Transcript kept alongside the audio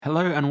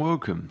Hello and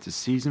welcome to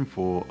Season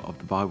 4 of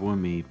the Bible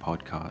and Me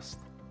podcast.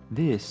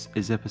 This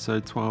is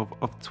episode 12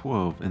 of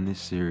 12 in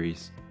this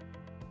series.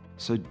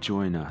 So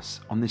join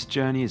us on this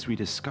journey as we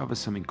discover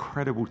some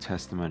incredible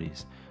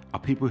testimonies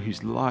of people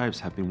whose lives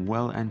have been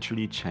well and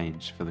truly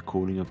changed for the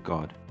calling of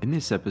God. In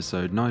this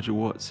episode, Nigel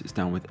Watts sits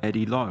down with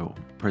Lyle,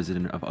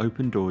 president of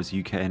Open Doors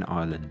UK and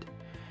Ireland.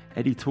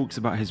 Eddie talks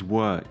about his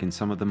work in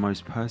some of the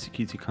most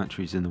persecuted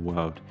countries in the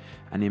world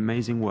and the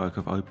amazing work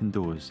of Open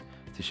Doors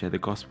to share the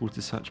gospel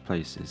to such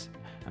places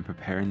and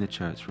preparing the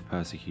church for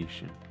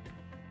persecution.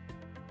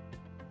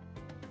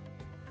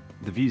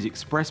 The views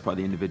expressed by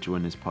the individual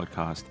in this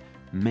podcast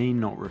may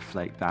not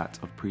reflect that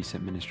of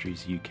Precept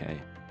Ministries UK.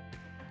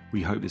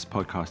 We hope this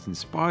podcast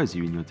inspires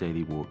you in your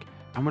daily walk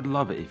and would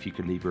love it if you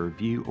could leave a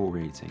review or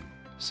rating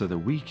so that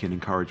we can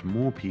encourage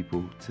more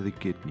people to the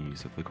good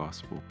news of the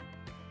gospel.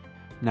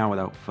 Now,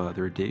 without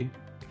further ado,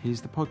 here's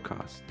the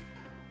podcast.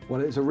 Well,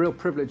 it's a real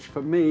privilege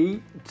for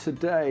me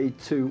today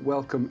to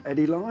welcome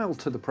Lyle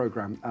to the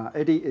programme.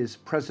 Eddie is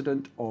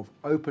president of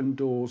Open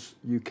Doors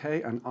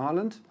UK and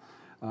Ireland,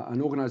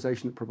 an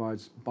organisation that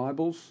provides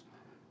Bibles,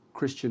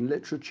 Christian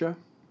literature,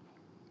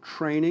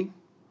 training,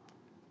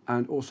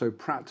 and also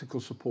practical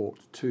support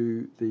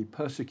to the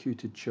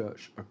persecuted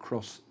church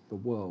across the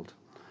world.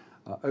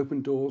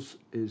 Open Doors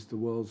is the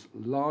world's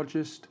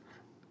largest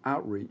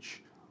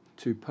outreach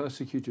to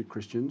persecuted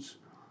Christians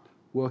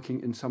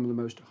working in some of the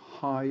most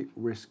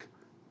high-risk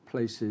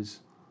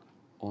places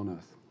on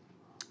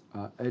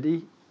earth.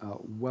 Eddie,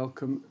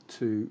 welcome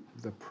to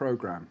the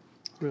programme.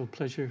 Real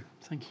pleasure,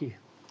 thank you.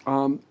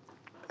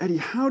 Eddie,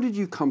 how did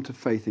you come to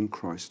faith in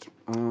Christ?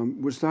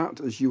 Was that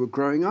as you were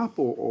growing up,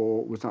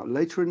 or was that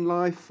later in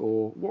life,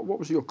 or what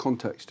was your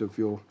context of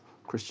your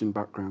Christian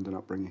background and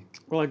upbringing?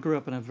 Well, I grew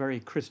up in a very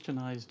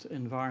Christianized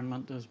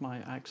environment, as my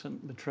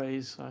accent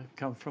betrays. I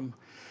come from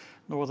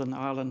Northern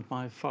Ireland.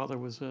 My father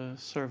was a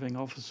serving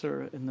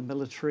officer in the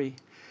military.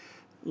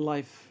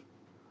 Life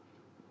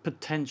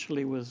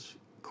potentially was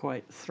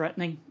quite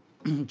threatening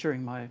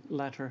during my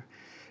latter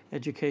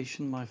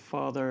education. My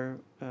father,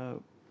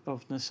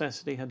 of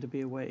necessity, had to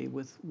be away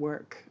with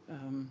work.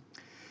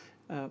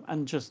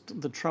 And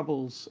just the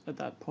troubles at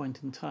that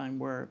point in time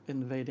were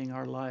invading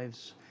our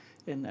lives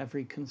in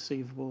every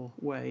conceivable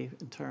way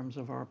in terms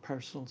of our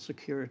personal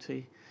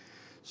security,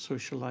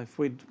 social life.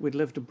 We'd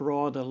lived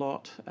abroad a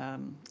lot,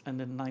 and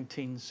in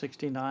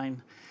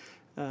 1969,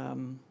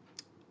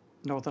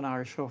 Northern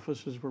Irish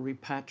officers were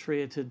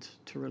repatriated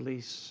to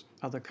release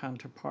other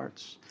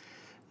counterparts.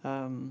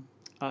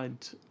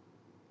 I'd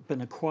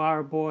been a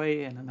choir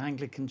boy in an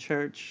Anglican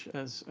church,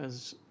 as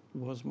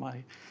was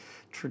my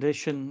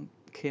tradition.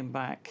 Came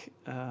back,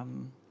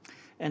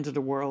 entered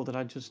a world that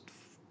I just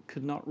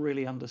could not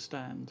really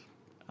understand.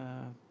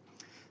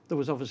 There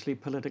was obviously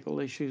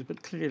political issues,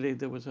 but clearly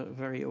there was a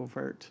very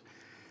overt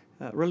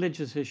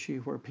religious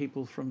issue where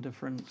people from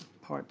different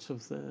parts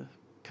of the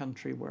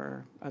country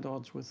were at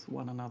odds with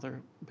one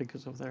another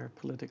because of their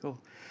political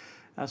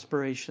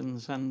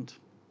aspirations. And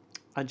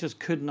I just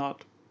could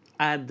not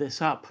add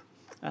this up.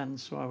 And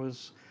so I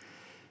was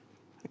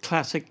a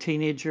classic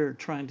teenager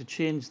trying to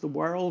change the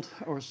world,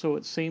 or so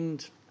it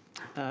seemed.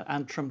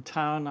 Antrim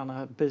town on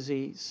a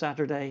busy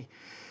Saturday,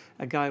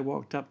 a guy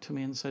walked up to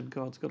me and said,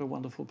 "God's got a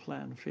wonderful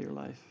plan for your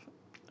life."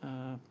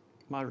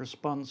 My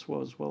response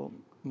was, "Well,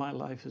 my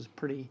life is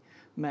pretty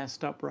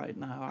messed up right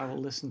now. I will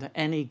listen to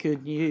any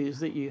good news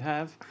that you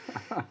have."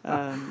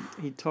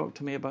 He talked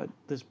to me about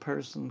this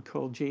person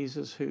called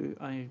Jesus who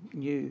I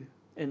knew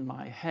in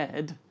my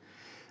head.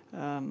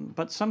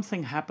 But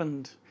something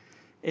happened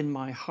in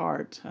my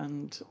heart,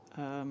 and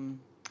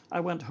I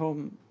went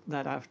home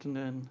that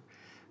afternoon.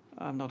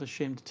 I'm not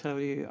ashamed to tell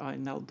you, I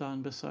knelt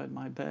down beside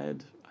my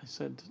bed. I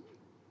said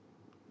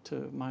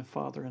to my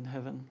Father in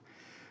heaven,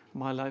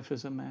 "My life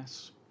is a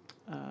mess.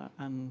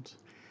 And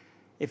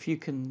if you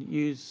can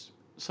use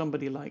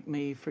somebody like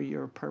me for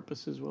your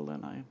purposes, well,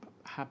 then I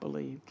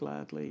happily,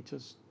 gladly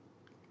just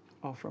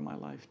offer my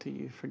life to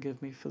you. Forgive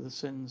me for the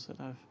sins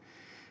that I've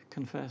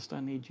confessed.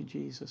 I need you,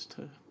 Jesus,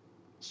 to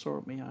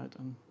sort me out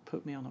and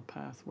put me on a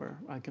path where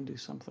I can do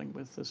something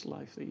with this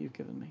life that you've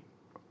given me."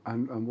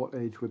 And what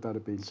age would that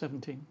have been?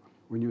 17.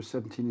 When you were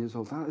 17 years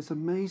old. That is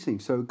amazing.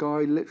 So a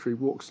guy literally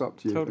walks up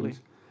to you Totally.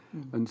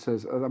 and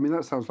says, I mean,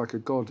 that sounds like a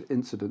God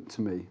incident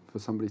to me, for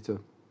somebody to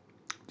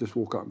just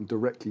walk up and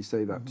directly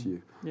say that to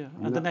you. Yeah, I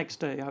mean, and the next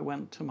day I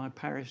went to my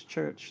parish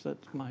church that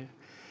my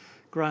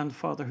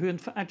grandfather, who in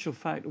actual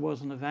fact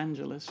was an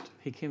evangelist,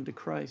 he came to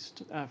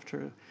Christ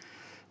after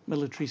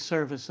military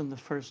service in the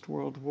First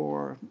World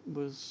War,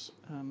 was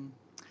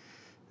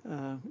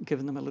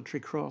given the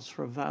Military Cross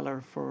for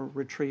valor for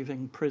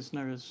retrieving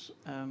prisoners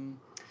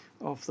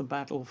off the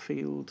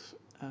battlefield,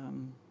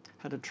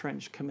 had a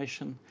trench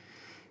commission,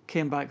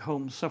 came back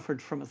home,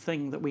 suffered from a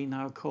thing that we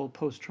now call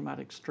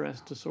post-traumatic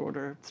stress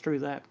disorder. Through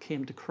that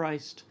came to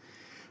Christ.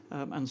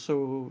 And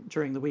so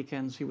during the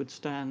weekends he would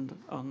stand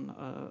on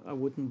a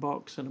wooden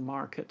box in a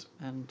market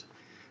and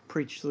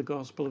preach the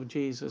gospel of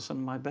Jesus,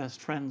 and my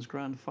best friend's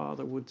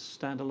grandfather would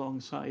stand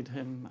alongside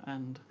him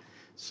and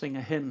sing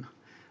a hymn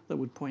that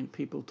would point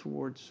people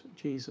towards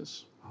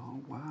Jesus. Oh,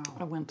 wow.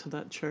 I went to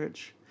that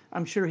church.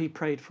 I'm sure he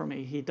prayed for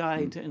me. He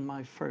died in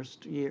my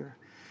first year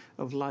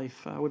of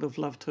life. I would have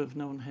loved to have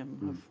known him.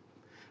 I've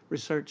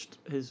researched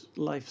his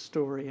life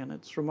story, and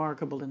it's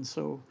remarkable in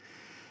so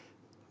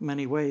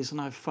many ways.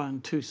 And I've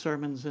found 2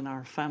 sermons in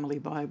our family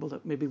Bible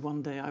that maybe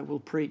one day I will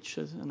preach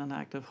as in an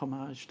act of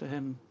homage to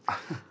him.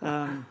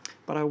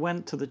 But I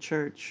went to the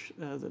church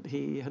that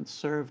he had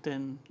served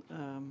in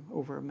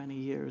over many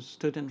years,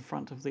 stood in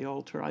front of the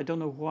altar. I don't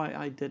know why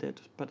I did it,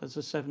 but as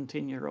a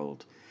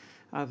 17-year-old,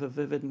 I have a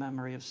vivid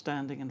memory of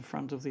standing in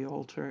front of the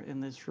altar in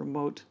this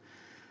remote,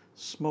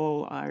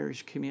 small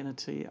Irish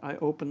community. I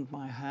opened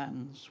my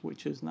hands,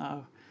 which is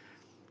now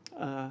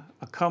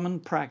a common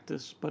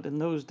practice, but in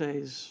those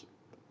days,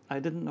 I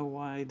didn't know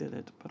why I did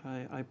it, but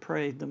I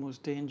prayed the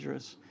most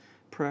dangerous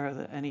prayer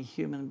that any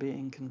human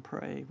being can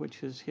pray,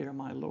 which is, "Hear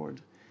my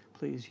Lord,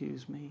 please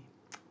use me,"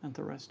 and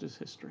the rest is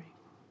history.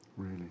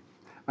 Really?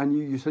 And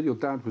you said your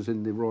dad was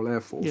in the Royal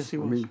Air Force. Yes, he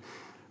was.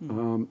 I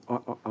mean,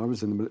 I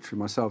was in the military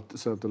myself,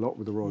 served a lot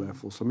with the Royal Air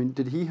Force. I mean,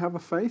 did he have a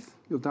faith,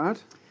 your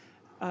dad?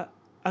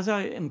 As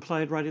I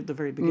implied right at the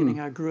very beginning,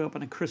 I grew up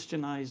in a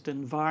Christianized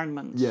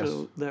environment, Yes.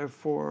 so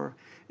therefore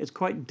it's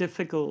quite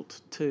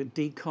difficult to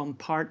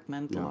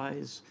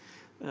decompartmentalize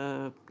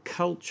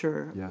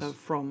culture Yes.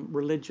 from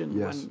religion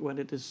Yes. when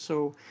it is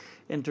so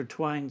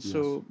intertwined. Yes.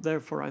 So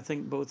therefore I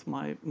think both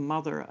my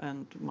mother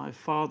and my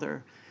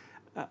father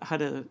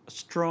had a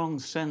strong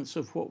sense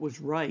of what was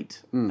right.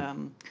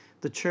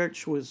 The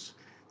church was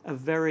a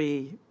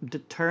very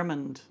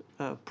determined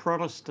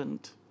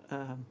Protestant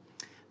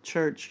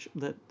church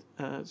that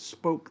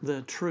spoke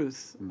the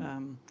truth.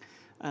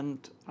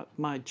 And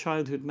my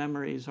childhood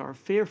memories are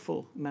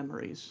fearful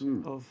memories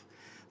of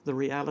the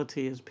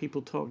reality as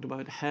people talked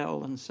about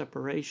hell and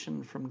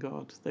separation from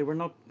God. They were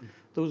not,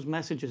 those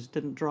messages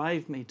didn't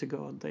drive me to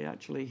God. They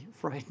actually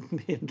frightened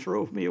me and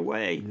drove me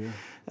away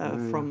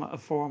from a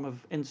form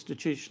of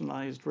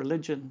institutionalized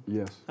religion.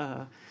 Yes.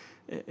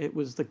 It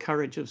was the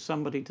courage of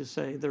somebody to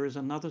say, there is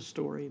another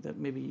story that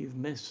maybe you've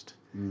missed,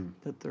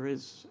 that there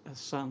is a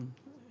son,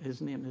 his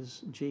name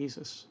is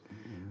Jesus,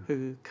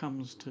 who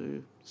comes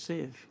to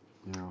save,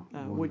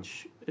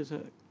 which is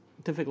a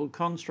difficult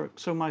construct.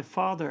 So my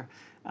father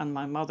and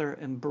my mother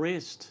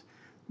embraced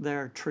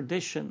their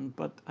tradition,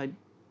 but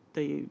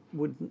they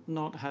would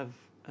not have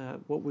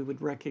what we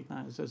would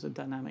recognize as a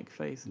dynamic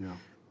faith.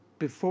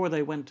 Before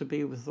they went to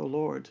be with the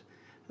Lord,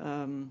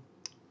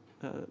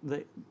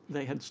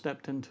 they had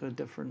stepped into a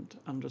different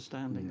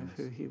understanding of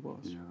who he was.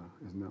 Yeah,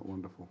 isn't that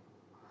wonderful?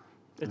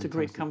 It's a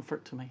great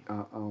comfort to me.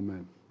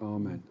 Amen.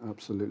 Amen.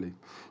 Absolutely.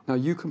 Now,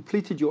 you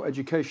completed your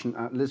education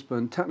at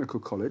Lisburn Technical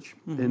College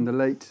in the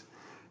late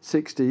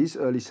 60s,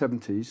 early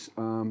 70s,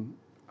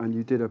 and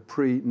you did a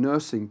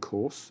pre-nursing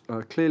course.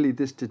 Clearly,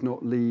 this did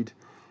not lead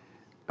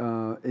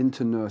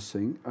into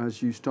nursing,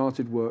 as you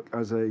started work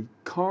as a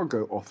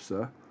cargo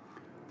officer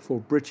for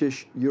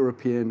British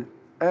European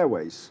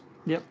Airways.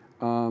 Yep.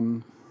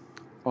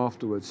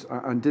 Afterwards,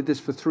 and did this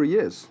for 3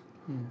 years.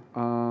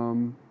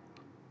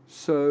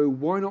 So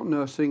why not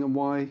nursing, and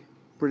why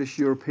British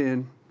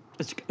European?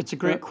 It's a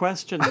great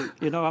question.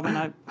 You know, I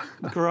mean,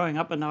 growing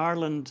up in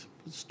Ireland,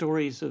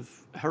 stories of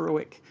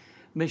heroic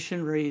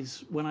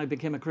missionaries. When I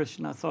became a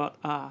Christian, I thought,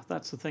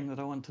 that's the thing that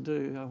I want to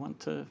do.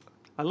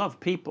 I love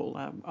people.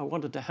 I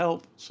wanted to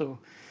help. So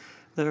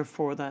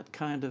therefore, that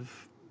kind of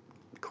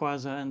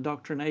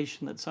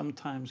quasi-indoctrination that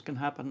sometimes can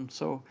happen.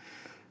 So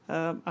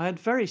I had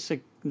very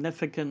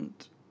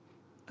significant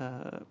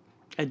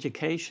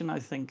education. I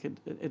think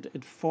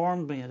it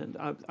formed me.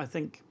 I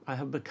think I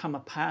have become a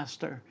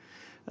pastor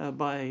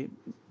by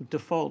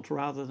default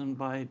rather than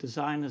by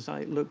design, as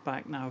I look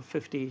back now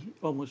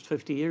almost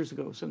 50 years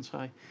ago since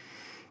I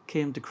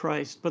came to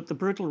Christ. But the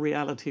brutal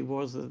reality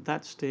was that at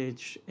that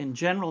stage in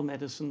general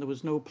medicine there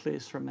was no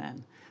place for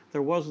men.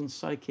 There wasn't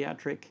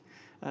psychiatric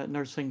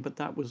nursing, but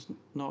that was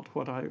not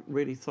what I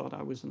really thought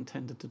I was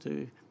intended to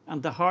do.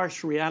 And the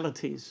harsh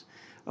realities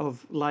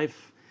of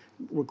life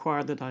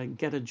required that I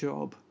get a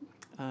job.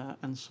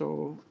 And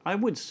so I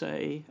would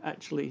say,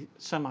 actually,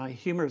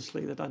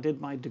 semi-humorously, that I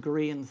did my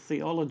degree in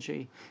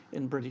theology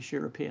in British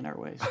European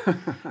Airways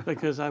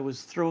because I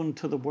was thrown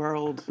to the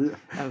world,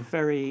 a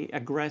very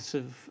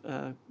aggressive,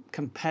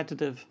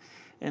 competitive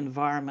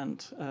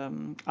environment.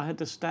 I had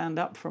to stand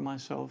up for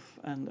myself.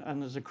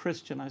 And as a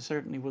Christian, I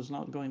certainly was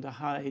not going to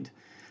hide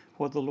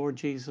what the Lord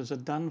Jesus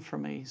had done for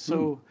me.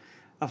 So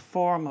a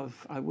form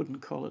of, I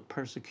wouldn't call it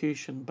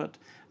persecution, but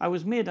I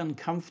was made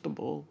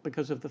uncomfortable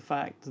because of the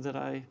fact that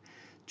I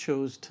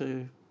chose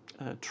to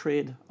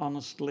trade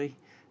honestly,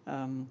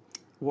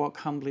 walk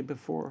humbly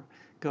before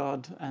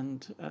God.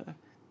 And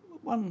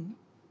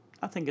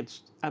I think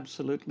it's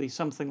absolutely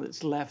something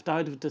that's left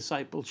out of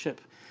discipleship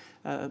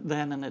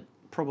then, and it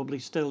probably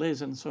still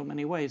is in so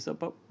many ways.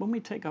 But when we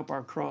take up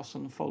our cross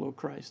and follow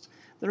Christ,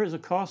 there is a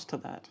cost to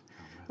that.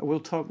 We'll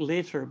talk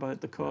later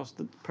about the cost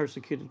that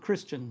persecuted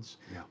Christians.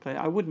 But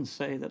I wouldn't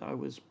say that I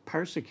was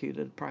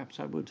persecuted. Perhaps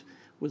I would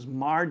was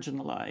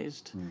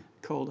marginalized,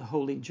 called a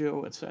holy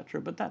Joe,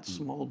 etc. But that's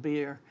small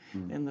beer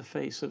in the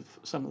face of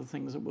some of the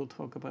things that we'll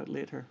talk about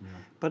later. Yeah.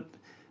 But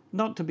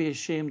not to be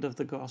ashamed of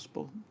the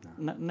gospel,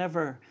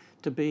 never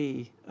to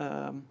be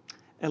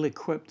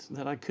ill-equipped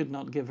that I could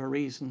not give a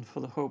reason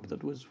for the hope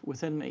that was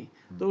within me.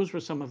 Those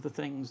were some of the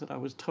things that I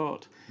was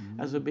taught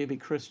as a baby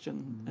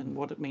Christian and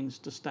what it means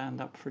to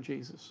stand up for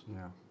Jesus.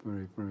 Yeah,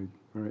 very, very,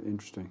 very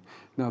interesting.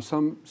 Now,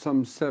 some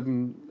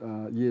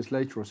 7 years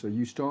later or so,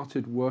 you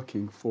started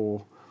working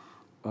for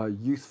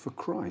Youth for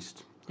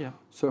Christ. Yeah.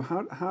 So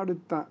how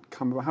did that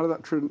come about? How did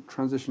that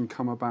transition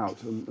come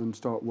about and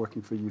start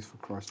working for Youth for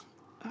Christ?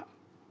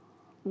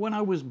 When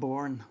I was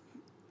born,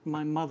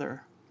 my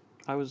mother,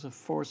 I was a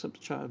forceps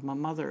child, my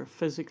mother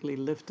physically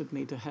lifted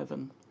me to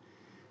heaven,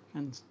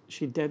 and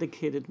she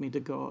dedicated me to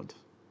God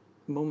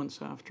moments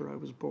after I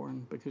was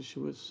born, because she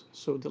was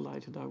so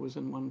delighted I was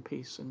in one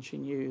piece, and she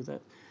knew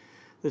that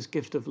this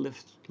gift of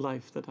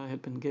life that I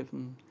had been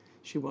given,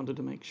 she wanted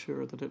to make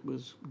sure that it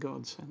was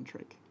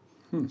God-centric.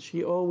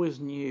 She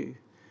always knew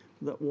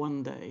that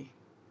one day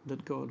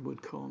that God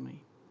would call me.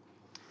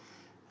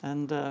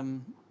 And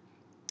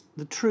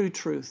the true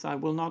truth, I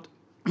will not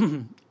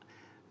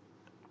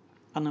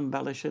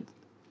unembellish it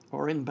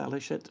or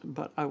embellish it,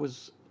 but I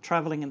was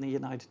traveling in the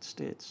United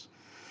States,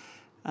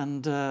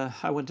 and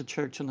I went to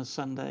church on a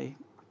Sunday,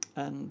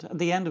 and at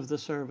the end of the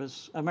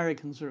service,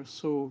 Americans are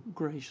so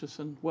gracious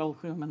and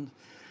welcome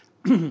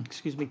and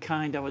excuse me,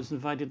 kind. I was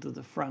invited to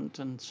the front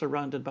and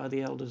surrounded by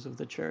the elders of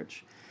the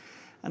church,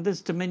 and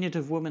this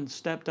diminutive woman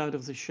stepped out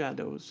of the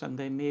shadows, and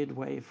they made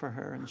way for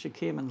her, and she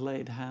came and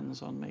laid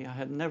hands on me. I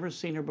had never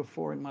seen her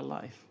before in my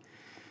life,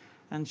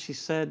 and she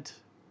said,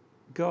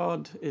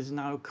 God is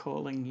now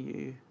calling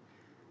you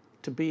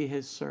to be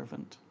his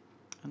servant.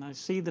 And I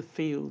see the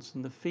fields,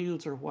 and the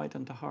fields are white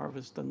unto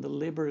harvest, and the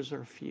laborers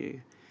are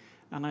few.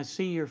 And I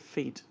see your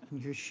feet,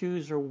 and your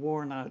shoes are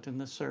worn out in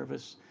the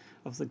service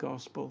of the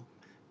gospel.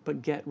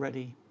 But get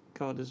ready,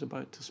 God is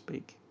about to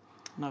speak.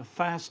 Now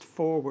fast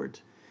forward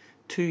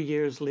 2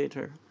 years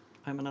later,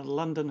 I'm in a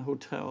London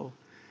hotel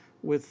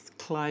with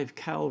Clive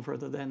Calver,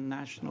 the then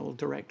National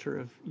Director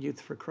of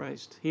Youth for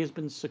Christ. He has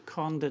been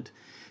seconded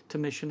to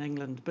Mission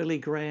England. Billy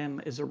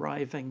Graham is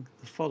arriving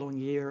the following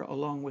year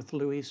along with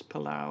Luis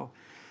Palau.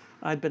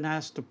 I'd been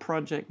asked to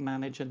project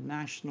manage a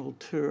national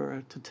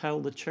tour to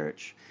tell the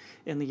church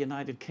in the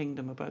United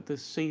Kingdom about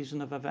this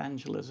season of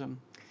evangelism.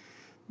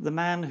 The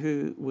man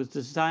who was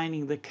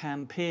designing the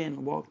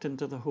campaign walked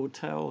into the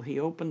hotel. He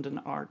opened an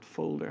art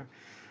folder,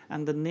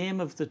 and the name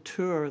of the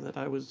tour that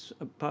I was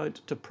about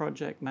to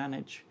project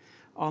manage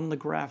on the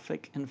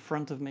graphic in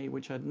front of me,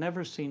 which I'd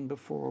never seen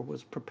before,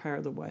 was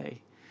Prepare the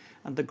Way.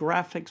 And the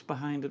graphics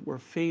behind it were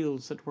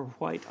fields that were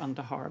white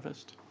unto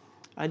harvest.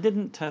 I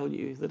didn't tell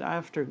you that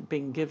after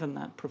being given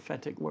that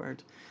prophetic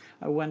word,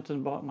 I went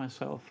and bought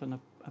myself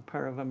a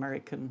pair of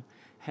American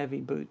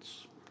heavy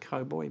boots,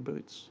 cowboy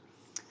boots.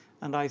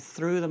 And I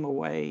threw them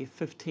away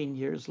 15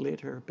 years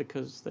later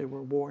because they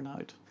were worn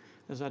out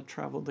as I'd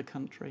traveled the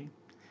country.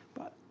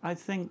 But I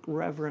think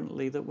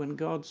reverently that when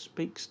God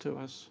speaks to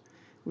us,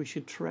 we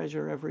should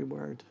treasure every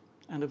word.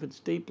 And if it's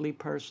deeply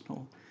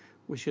personal,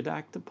 we should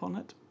act upon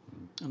it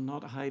and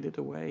not hide it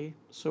away.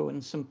 So in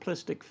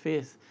simplistic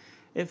faith,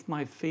 if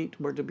my feet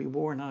were to be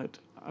worn out,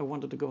 I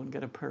wanted to go and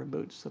get a pair of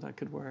boots that I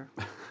could wear.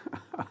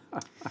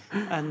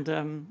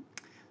 And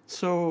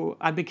so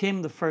I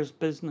became the first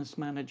business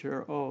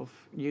manager of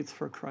Youth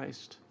for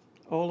Christ.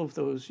 All of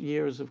those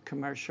years of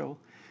commercial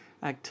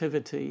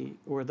activity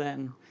were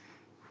then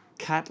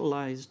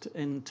catalyzed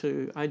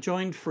into, I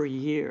joined for a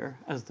year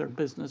as their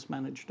business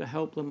manager to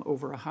help them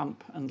over a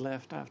hump, and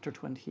left after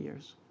 20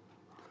 years.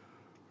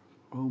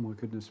 Oh my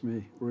goodness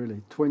me,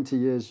 really? 20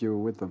 years you were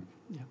with them?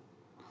 Yeah.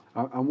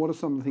 And what are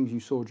some of the things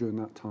you saw during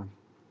that time?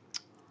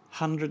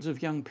 Hundreds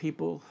of young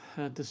people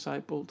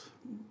discipled.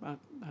 I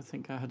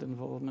think I had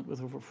involvement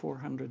with over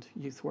 400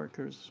 youth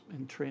workers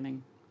in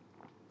training.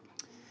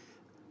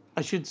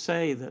 I should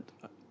say that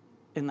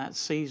in that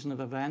season of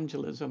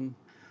evangelism,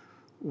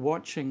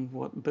 watching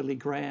what Billy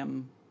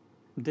Graham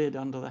did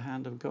under the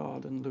hand of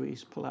God and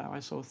Luis Palau, I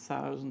saw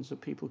thousands of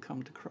people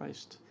come to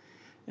Christ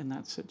in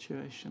that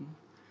situation.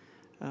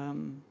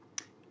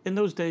 In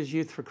those days,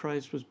 Youth for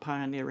Christ was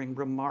pioneering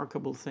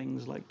remarkable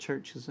things like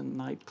churches and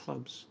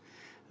nightclubs.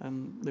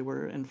 They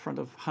were in front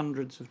of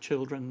hundreds of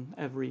children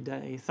every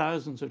day,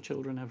 thousands of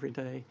children every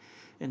day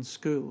in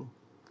school,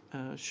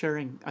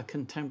 sharing a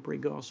contemporary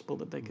gospel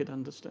that they could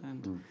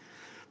understand.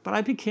 But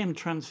I became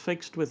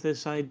transfixed with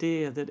this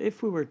idea that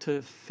if we were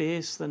to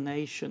face the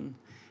nation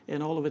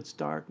in all of its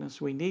darkness,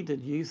 we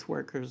needed youth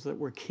workers that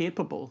were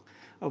capable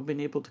of being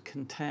able to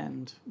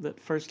contend, that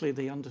firstly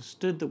they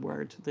understood the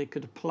word, they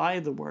could apply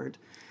the word,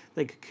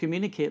 they could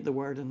communicate the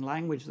word in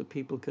language that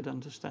people could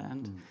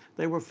understand.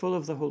 They were full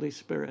of the Holy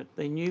Spirit.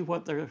 They knew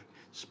what their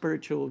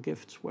spiritual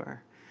gifts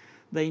were.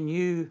 They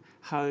knew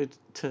how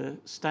to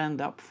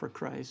stand up for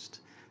Christ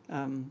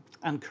and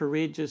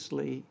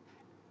courageously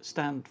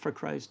stand for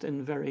Christ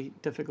in very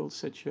difficult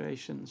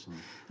situations.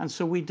 And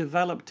so we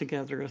developed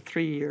together a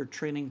 3-year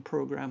training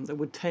program that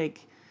would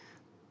take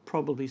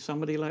probably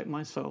somebody like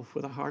myself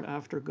with a heart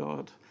after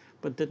God,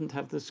 but didn't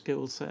have the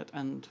skill set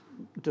and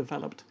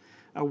developed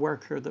a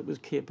worker that was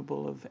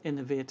capable of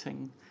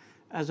innovating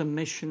as a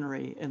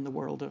missionary in the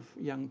world of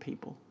young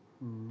people.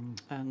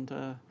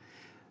 And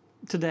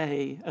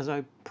today, as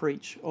I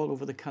preach all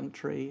over the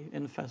country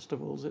in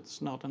festivals,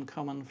 it's not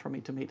uncommon for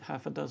me to meet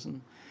half a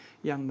dozen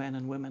young men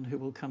and women who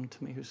will come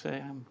to me who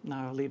say, I'm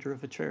now a leader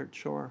of a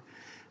church, or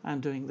I'm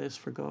doing this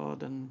for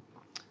God, and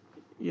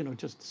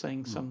just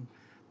saying some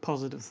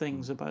positive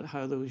things about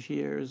how those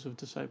years of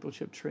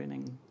discipleship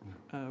training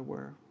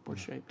were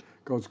shaped.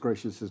 God's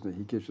gracious, isn't it?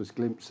 He gives us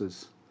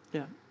glimpses.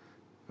 Yeah.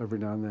 Every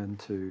now and then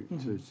to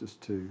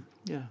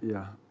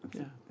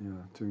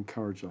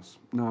encourage us.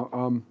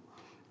 Now,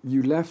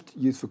 you left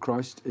Youth for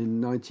Christ in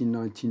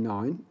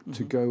 1999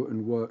 to go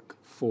and work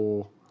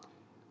for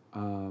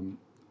an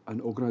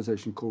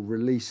organisation called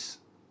Release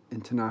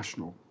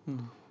International.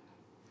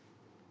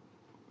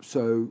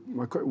 So,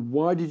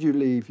 why did you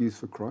leave Youth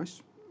for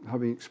Christ,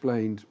 having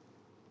explained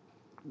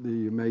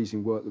the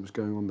amazing work that was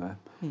going on there?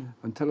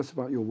 And tell us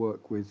about your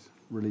work with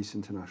Release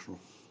International.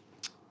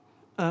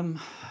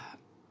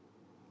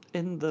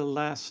 In the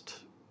last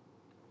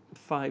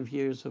 5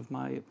 years of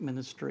my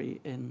ministry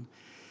in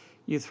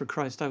Youth for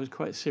Christ, I was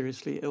quite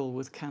seriously ill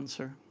with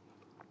cancer.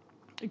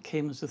 It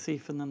came as a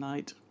thief in the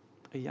night.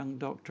 A young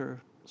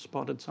doctor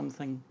spotted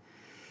something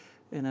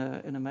in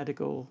a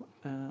medical,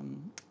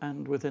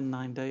 and within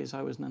 9 days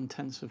I was in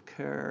intensive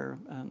care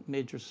and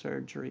major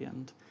surgery.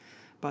 And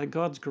by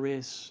God's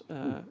grace,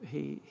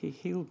 he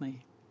healed me.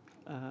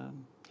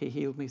 He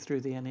healed me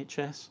through the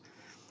NHS,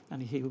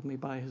 and he healed me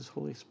by his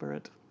Holy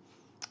Spirit.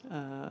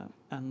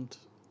 And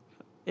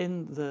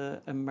in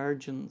the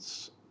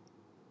emergence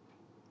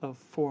of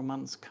 4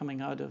 months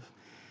coming out of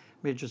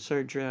major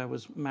surgery, I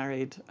was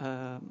married,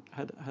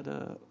 had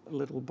a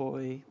little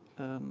boy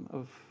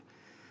of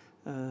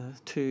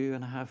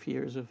 2.5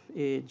 years of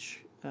age.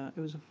 It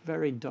was a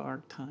very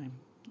dark time.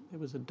 It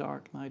was a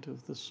dark night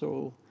of the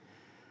soul.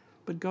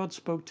 But God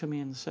spoke to me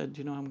and said,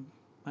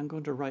 I'm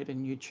going to write a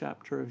new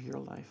chapter of your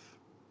life.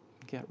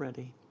 Get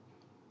ready.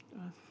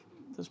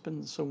 There's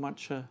been so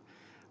much a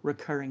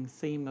recurring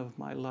theme of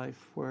my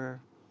life where,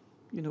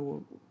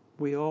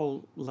 we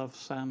all love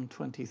Psalm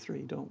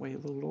 23, don't we?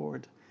 The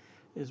Lord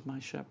is my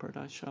shepherd,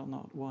 I shall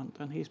not want.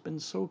 And he's been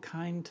so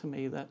kind to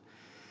me that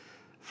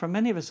for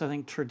many of us, I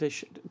think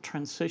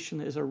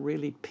transition is a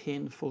really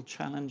painful,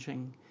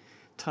 challenging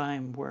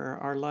time where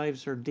our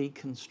lives are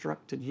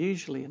deconstructed,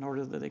 usually in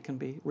order that they can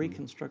be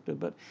reconstructed.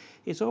 But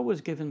he's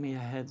always given me a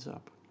heads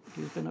up.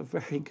 He's been a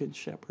very good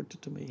shepherd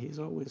to me. He's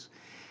always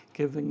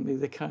giving me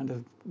the kind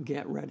of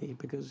get ready,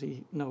 because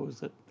he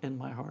knows that in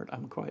my heart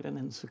I'm quite an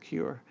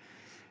insecure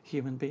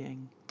human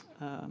being.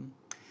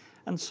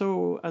 And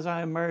so as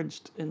I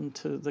emerged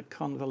into the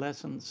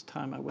convalescence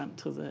time, I went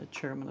to the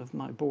chairman of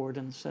my board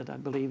and said, I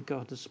believe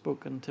God has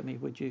spoken to me.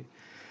 Would you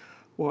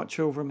watch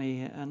over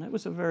me? And it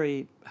was a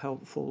very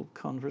helpful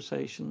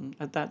conversation.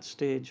 At that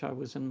stage, I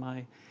was in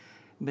my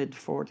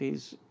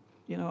mid-40s,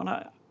 and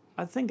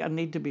I think I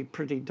need to be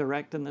pretty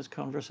direct in this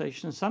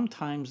conversation.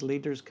 Sometimes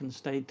leaders can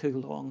stay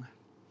too long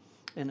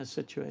in a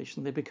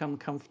situation. They become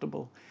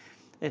comfortable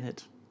in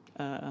it,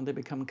 and they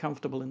become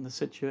comfortable in the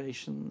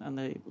situation, and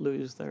they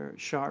lose their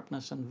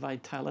sharpness and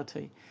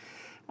vitality.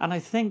 And I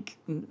think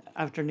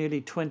after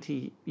nearly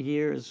 20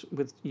 years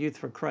with Youth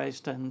for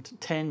Christ and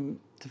 10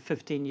 to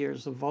 15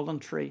 years of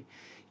voluntary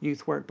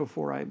youth work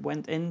before I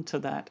went into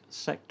that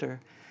sector,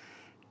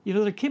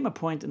 there came a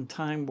point in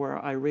time where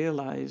I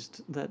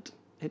realized that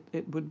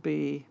it would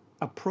be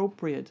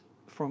appropriate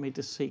for me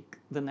to seek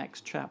the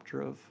next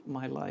chapter of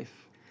my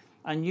life.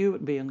 I knew it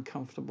would be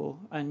uncomfortable.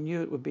 I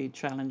knew it would be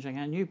challenging.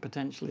 I knew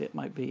potentially it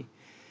might be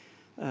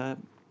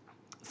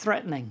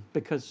threatening,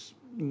 because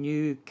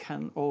new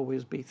can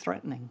always be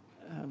threatening.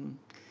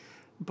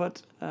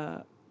 But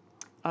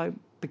I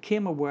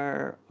became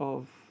aware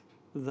of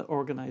the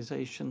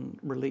organization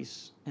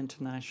Release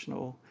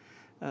International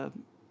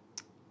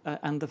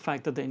and the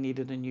fact that they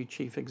needed a new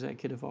chief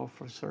executive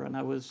officer. And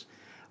I was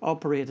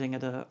operating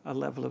at a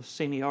level of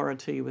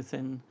seniority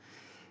within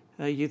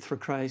Youth for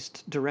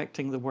Christ,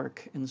 directing the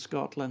work in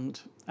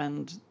Scotland,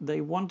 and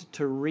they wanted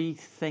to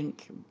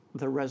rethink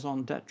the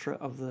raison d'etre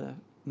of the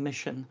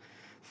mission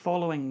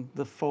following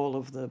the fall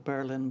of the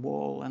Berlin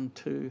Wall, and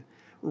to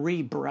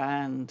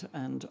rebrand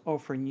and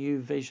offer new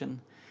vision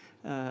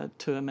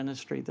to a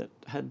ministry that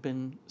had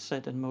been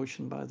set in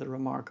motion by the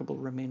remarkable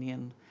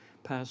Romanian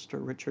pastor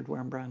Richard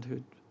Wurmbrand,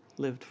 who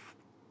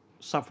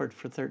suffered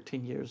for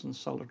 13 years in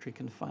solitary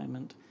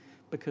confinement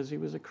because he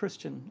was a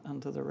Christian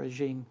under the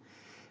regime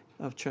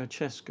of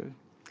Ceausescu.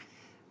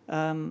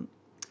 And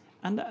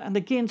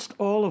against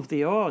all of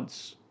the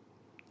odds,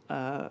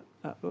 I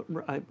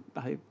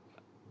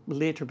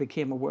later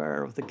became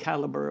aware of the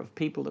caliber of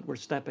people that were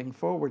stepping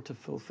forward to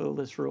fulfill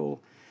this role.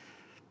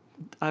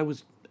 I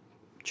was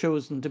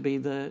chosen to be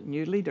the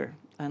new leader.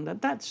 And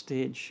at that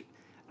stage,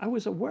 I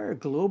was aware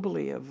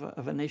globally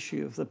of an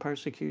issue of the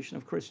persecution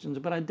of Christians,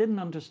 but I didn't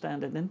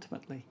understand it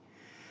intimately.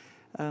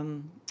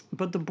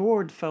 But the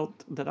board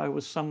felt that I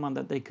was someone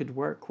that they could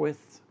work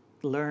with,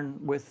 learn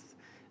with,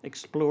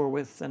 explore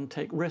with, and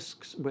take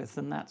risks with,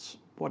 and that's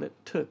what it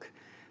took,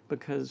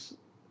 because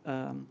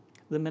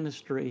the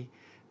ministry,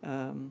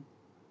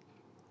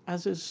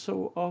 as is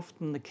so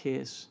often the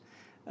case,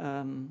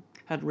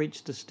 had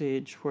reached a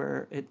stage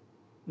where it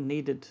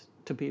needed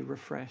to be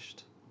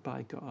refreshed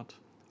by God,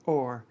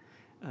 or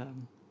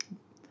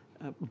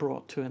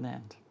brought to an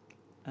end.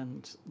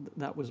 And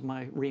that was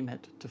my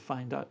remit, to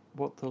find out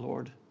what the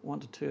Lord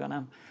wanted to. And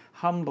I'm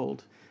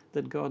humbled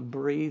that God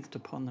breathed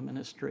upon the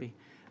ministry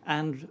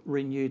and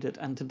renewed it.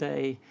 And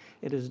today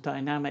it is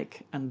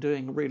dynamic and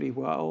doing really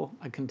well.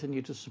 I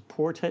continue to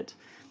support it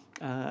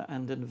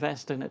and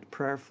invest in it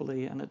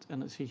prayerfully, and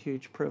it's a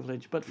huge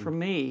privilege. But for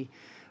me,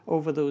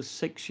 over those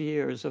 6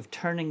 years of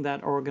turning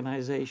that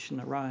organization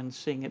around,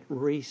 seeing it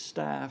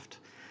restaffed,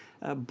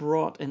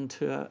 brought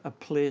into a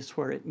place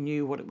where it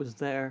knew what it was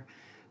there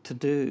to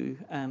do,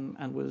 and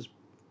was,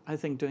 I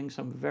think, doing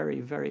some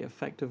very, very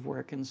effective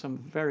work in some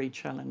very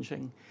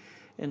challenging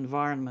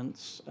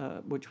environments,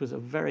 which was a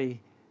very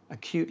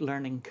acute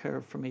learning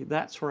curve for me.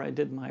 That's where I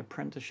did my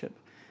apprenticeship.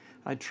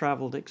 I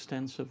traveled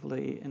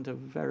extensively into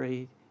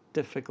very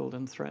difficult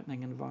and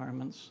threatening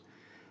environments,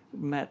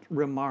 met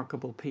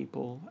remarkable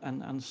people,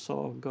 and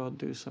saw God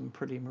do some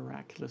pretty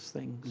miraculous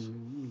things.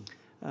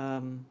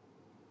 And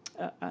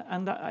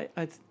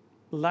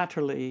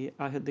latterly,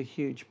 I had the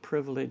huge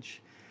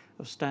privilege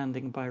of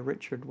standing by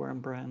Richard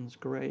Wurmbrand's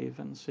grave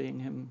and seeing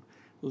him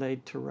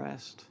laid to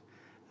rest,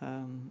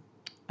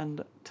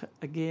 and to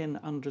again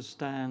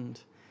understand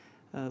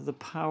the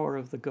power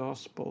of the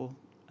gospel,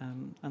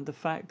 and the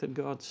fact that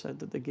God said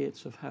that the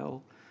gates of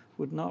hell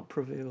would not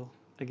prevail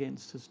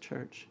against his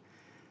church,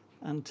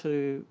 and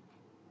to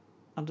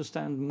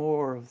understand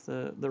more of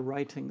the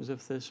writings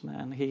of this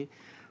man. He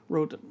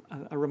wrote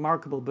a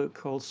remarkable book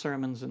called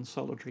Sermons in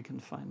Solitary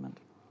Confinement.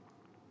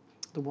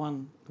 There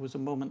was a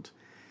moment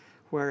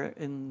where,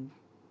 in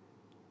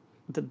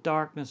the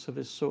darkness of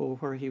his soul,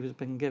 where he was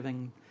been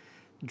giving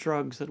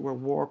drugs that were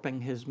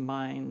warping his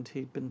mind,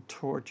 he'd been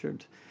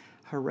tortured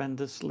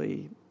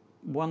horrendously.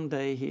 One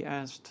day he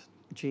asked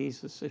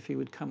Jesus if he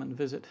would come and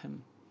visit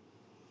him.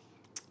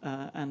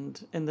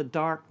 And in the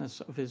darkness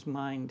of his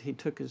mind, he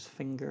took his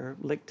finger,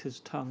 licked his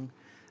tongue,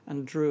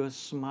 and drew a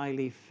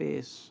smiley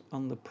face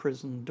on the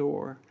prison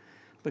door,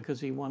 because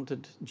he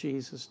wanted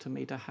Jesus to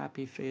meet a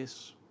happy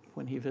face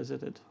when he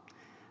visited.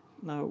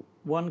 Now,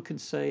 one could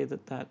say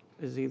that that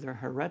is either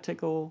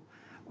heretical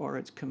or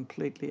it's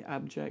completely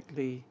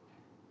abjectly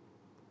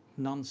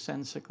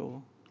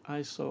nonsensical.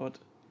 I saw it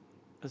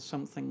as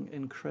something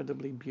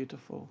incredibly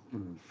beautiful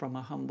from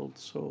a humbled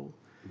soul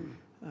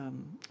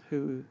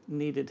who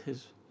needed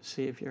his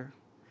Savior,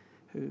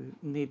 who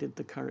needed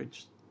the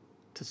courage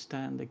to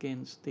stand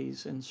against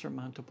these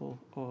insurmountable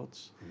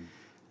odds,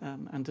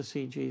 and to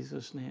see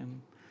Jesus' name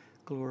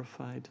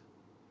glorified.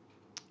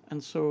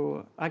 And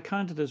so I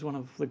count it as one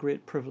of the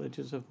great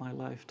privileges of my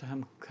life to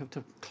have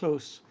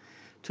close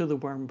to the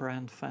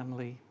Wurmbrand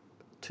family,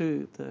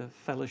 to the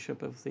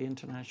fellowship of the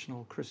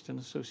International Christian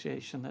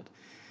Association that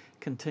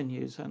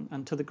continues,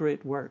 and to the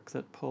great work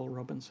that Paul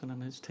Robinson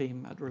and his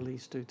team at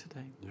Release do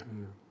today. Yeah.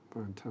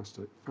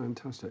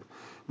 Fantastic.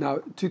 Now,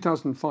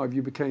 2005,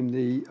 you became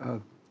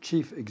the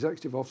Chief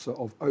Executive Officer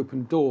of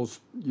Open Doors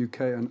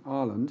UK and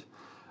Ireland,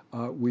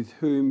 with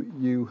whom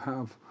you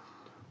have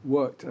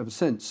worked ever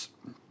since.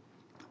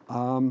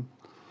 Can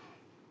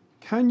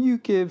you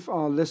give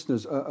our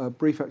listeners a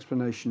brief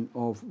explanation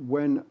of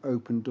when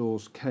Open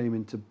Doors came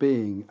into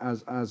being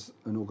as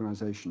an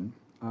organisation,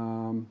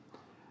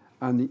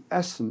 and the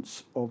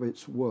essence of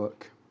its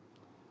work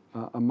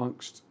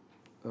amongst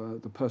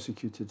the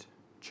persecuted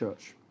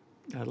church?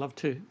 I'd love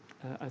to.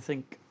 I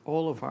think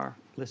all of our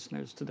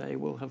listeners today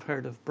will have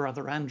heard of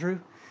Brother Andrew,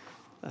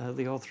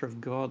 the author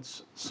of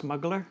God's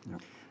Smuggler.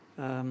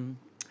 Yeah.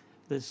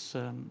 This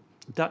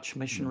Dutch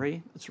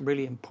missionary. It's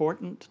really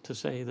important to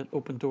say that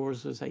Open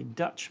Doors is a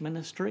Dutch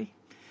ministry.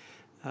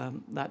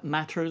 That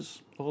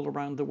matters all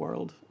around the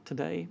world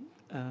today.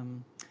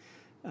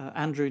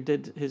 Andrew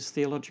did his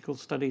theological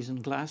studies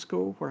in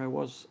Glasgow, where I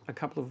was a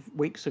couple of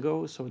weeks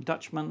ago. So a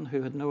Dutchman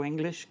who had no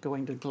English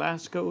going to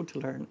Glasgow to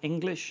learn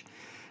English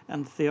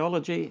and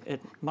theology.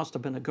 It must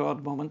have been a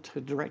God moment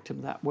to direct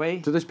him that way.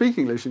 Do they speak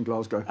English in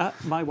Glasgow?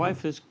 My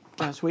wife is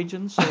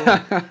Glaswegian, so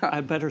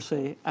I'd better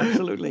say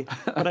absolutely.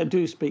 But I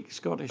do speak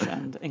Scottish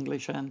and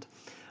English and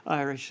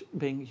Irish,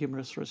 being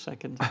humorous for a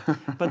second.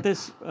 But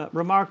this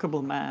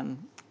remarkable man,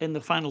 in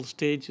the final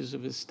stages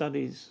of his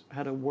studies,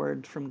 had a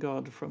word from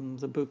God from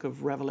the book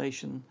of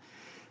Revelation,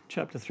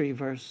 chapter 3,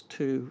 verse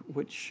 2,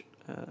 which,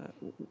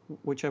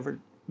 whichever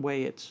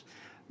way it's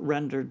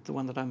rendered, the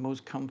one that I'm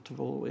most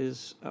comfortable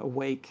is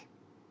awake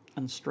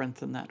and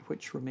strengthen that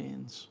which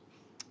remains.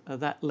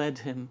 That led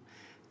him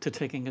to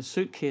taking a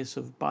suitcase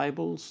of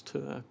Bibles to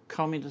a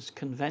communist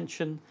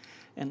convention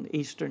in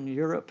Eastern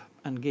Europe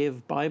and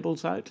gave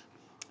Bibles out.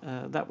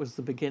 That was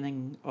the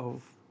beginning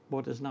of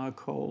what is now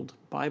called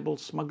Bible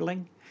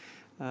smuggling.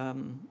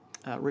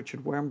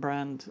 Richard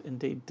Wurmbrand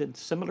indeed did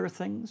similar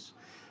things.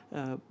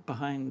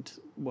 behind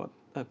what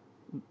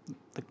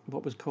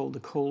was called the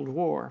Cold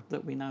War,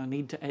 that we now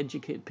need to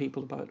educate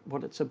people about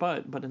what it's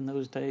about. But in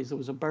those days, there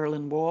was a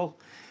Berlin Wall,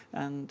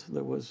 and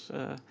there was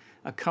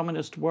a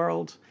communist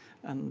world,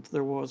 and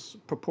there was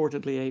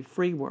purportedly a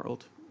free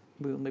world.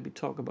 We'll maybe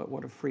talk about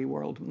what a free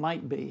world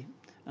might be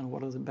and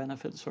what are the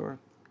benefits or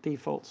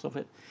defaults of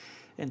it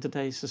in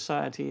today's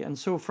society. And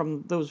so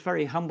from those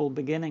very humble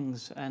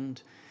beginnings,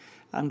 and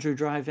Andrew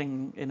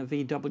driving in a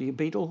VW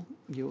Beetle,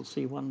 you'll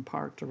see one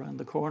parked around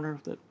the corner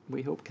that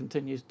we hope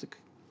continues to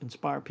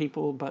inspire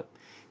people, but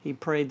he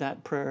prayed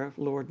that prayer,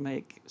 Lord,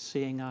 make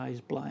seeing eyes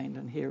blind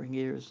and hearing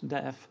ears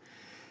deaf.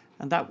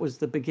 And that was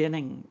the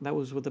beginning. That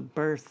was with the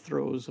birth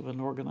throes of an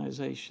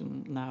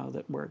organization now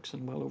that works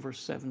in well over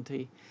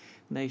 70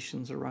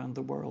 nations around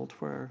the world,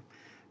 where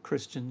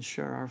Christians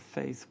share our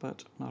faith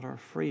but not our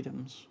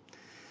freedoms.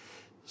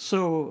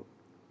 So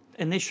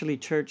initially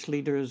church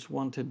leaders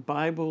wanted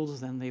Bibles,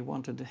 then they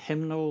wanted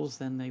hymnals,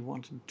 then they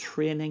wanted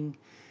training,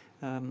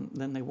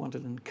 then they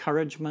wanted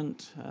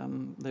encouragement,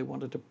 they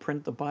wanted to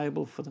print the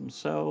Bible for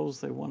themselves,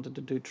 they wanted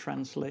to do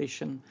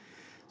translation.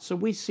 So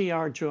we see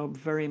our job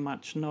very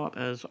much not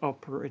as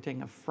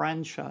operating a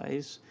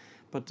franchise,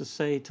 but to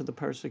say to the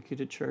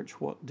persecuted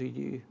church, what do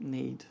you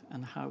need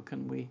and how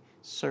can we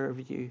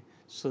serve you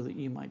so that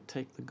you might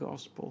take the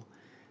gospel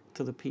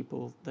to the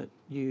people that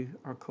you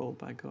are called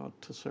by God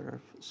to serve.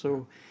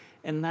 So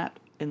in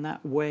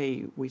that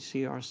way, we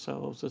see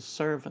ourselves as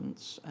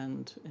servants,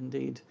 and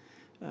indeed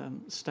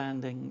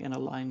standing in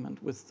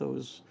alignment with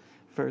those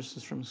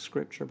verses from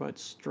Scripture about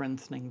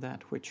strengthening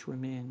that which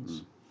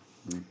remains.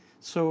 Mm-hmm.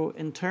 So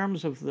in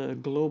terms of the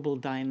global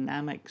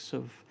dynamics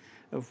of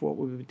what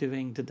we'll be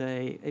doing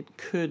today, it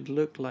could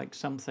look like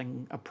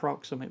something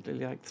approximately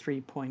like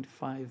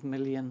 3.5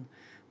 million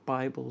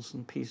Bibles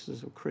and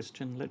pieces of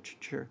Christian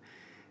literature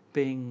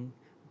being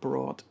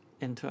brought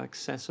into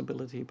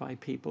accessibility by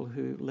people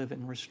who live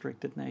in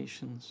restricted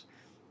nations.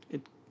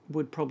 It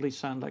would probably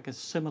sound like a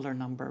similar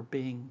number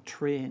being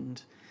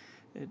trained.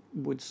 It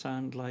would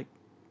sound like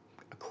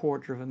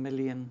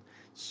 250,000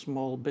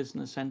 small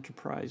business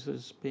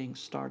enterprises being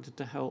started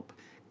to help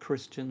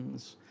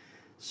Christians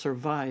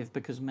survive,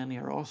 because many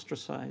are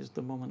ostracized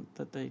the moment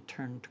that they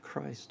turn to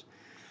Christ.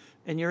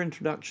 In your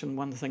introduction,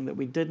 one thing that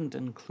we didn't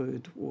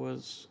include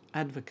was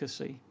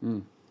advocacy.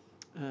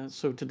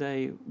 So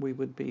today we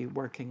would be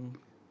working,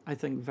 I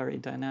think, very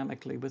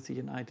dynamically with the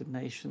United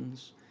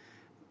Nations,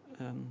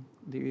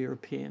 the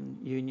European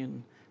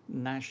Union,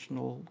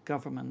 national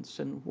governments,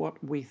 in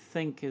what we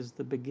think is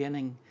the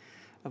beginning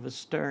of a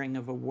stirring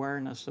of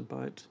awareness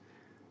about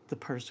the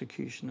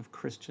persecution of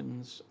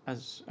Christians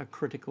as a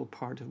critical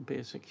part of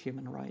basic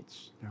human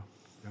rights.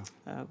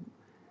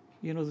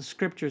 The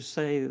Scriptures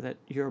say that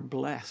you're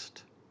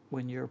blessed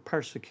when you're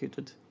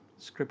persecuted.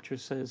 Scripture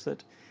says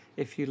that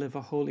if you live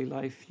a holy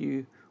life,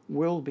 you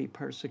will be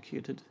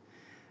persecuted.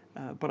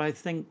 But I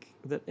think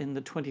that in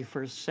the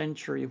 21st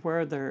century,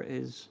 where there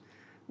is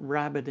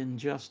rabid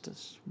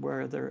injustice,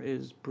 where there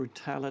is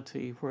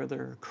brutality, where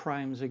there are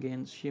crimes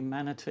against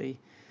humanity,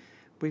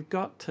 we've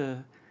got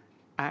to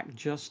act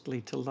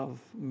justly, to love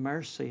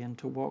mercy, and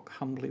to walk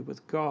humbly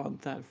with God.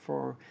 That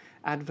for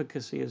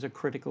advocacy is a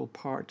critical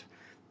part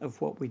of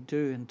what we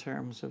do in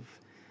terms of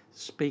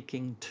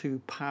speaking to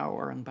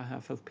power on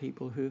behalf of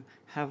people who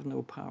have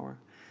no power.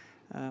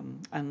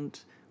 And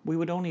we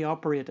would only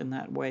operate in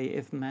that way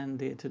if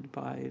mandated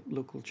by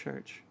local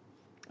church.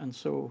 And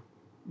so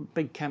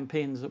big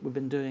campaigns that we've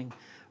been doing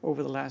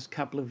over the last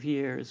couple of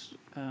years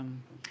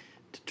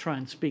to try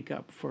and speak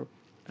up for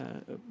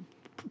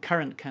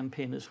current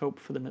campaign is Hope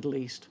for the Middle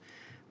East,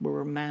 where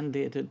we're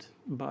mandated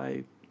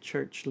by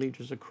church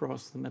leaders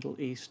across the Middle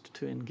East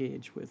to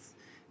engage with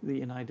the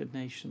United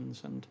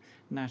Nations and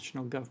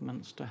national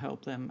governments to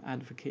help them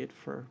advocate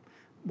for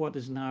what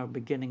is now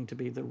beginning to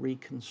be the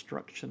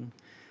reconstruction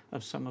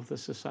of some of the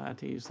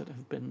societies that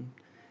have been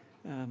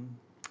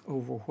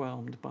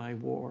overwhelmed by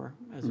war,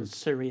 as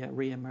Syria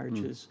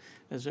reemerges,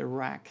 as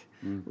Iraq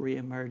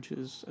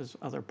reemerges, as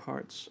other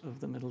parts of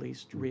the Middle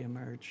East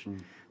reemerge.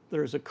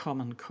 There is a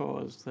common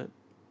cause that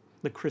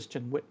the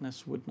Christian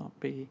witness would not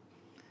be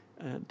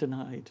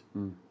denied,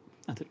 and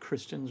that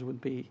Christians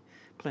would be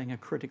playing a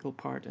critical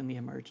part in the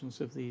emergence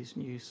of these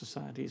new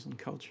societies and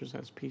cultures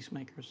as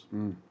peacemakers.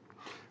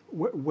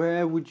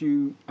 Where would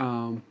you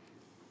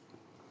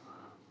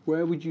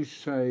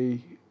say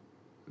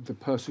the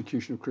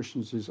persecution of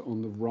Christians is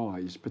on the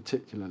rise,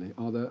 particularly?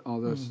 Are there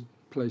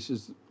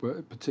places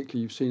where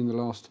particularly you've seen in the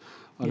last,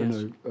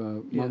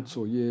 months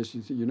or years,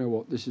 you know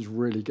what, this is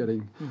really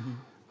getting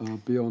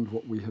beyond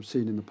what we have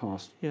seen in the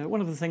past? Yeah,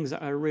 one of the things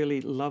that I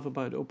really love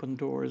about Open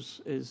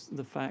Doors is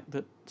the fact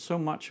that so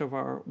much of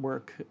our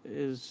work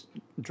is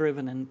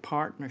driven in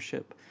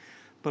partnership,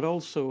 but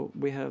also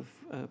we have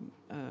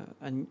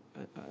an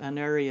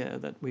area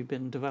that we've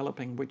been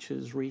developing, which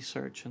is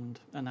research and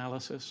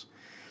analysis.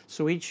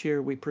 So each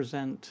year we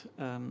present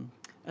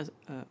a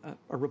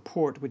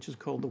report which is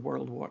called the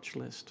World Watch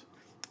List.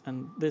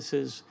 And this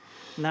is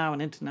now an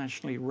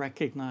internationally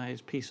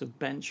recognized piece of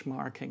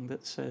benchmarking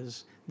that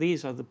says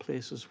these are the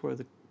places where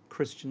the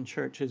Christian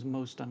church is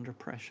most under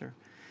pressure.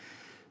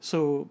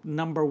 So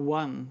number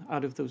one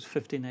out of those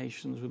 50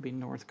 nations would be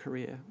North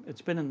Korea.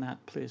 It's been in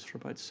that place for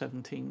about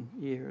 17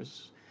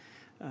 years,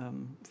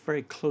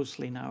 very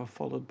closely now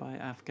followed by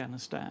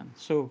Afghanistan.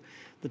 So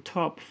the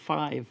top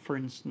 5, for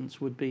instance,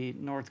 would be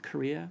North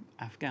Korea,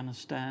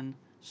 Afghanistan,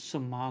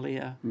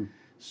 Somalia,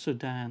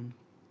 Sudan,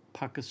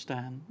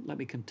 Pakistan, let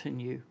me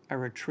continue,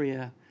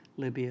 Eritrea,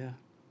 Libya,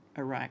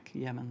 Iraq,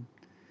 Yemen,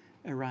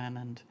 Iran,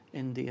 and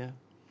India.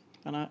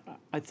 And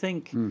I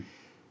think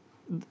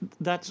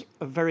that's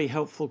a very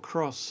helpful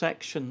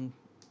cross-section,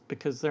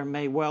 because there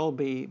may well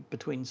be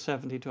between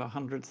 70 to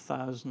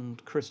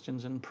 100,000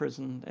 Christians in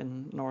prison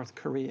in North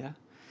Korea.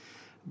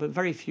 But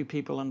very few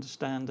people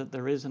understand that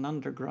there is an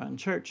underground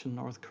church in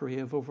North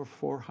Korea of over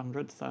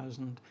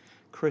 400,000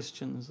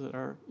 Christians that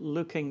are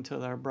looking to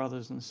their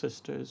brothers and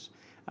sisters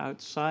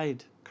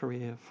outside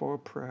Korea for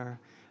prayer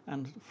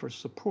and for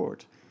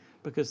support,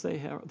 because they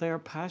are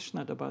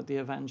passionate about the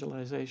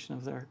evangelization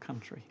of their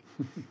country.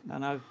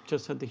 And I've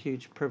just had the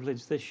huge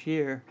privilege this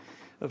year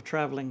of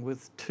traveling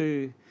with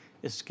 2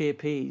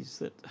 escapees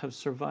that have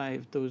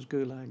survived those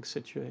gulag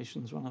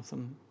situations.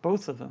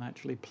 Both of them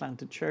actually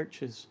planted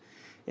churches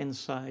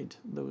inside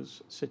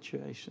those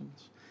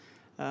situations.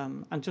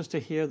 And just to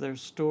hear their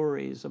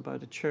stories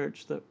about a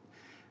church that,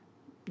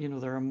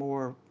 there are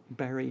more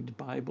buried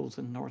Bibles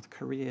in North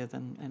Korea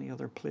than any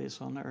other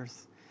place on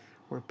earth,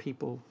 where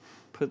people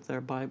put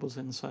their Bibles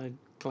inside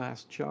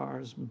glass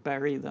jars,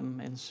 bury them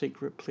in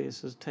secret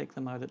places, take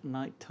them out at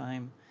night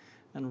time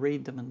and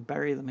read them and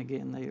bury them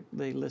again.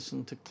 They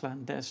listen to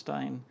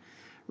clandestine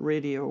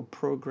radio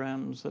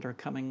programs that are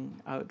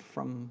coming out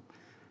from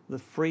the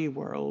free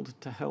world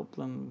to help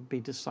them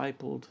be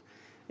discipled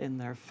in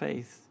their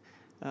faith.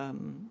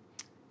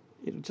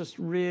 Just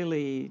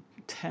really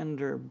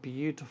tender,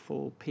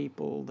 beautiful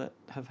people that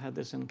have had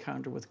this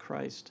encounter with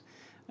Christ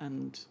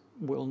and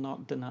will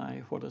not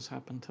deny what has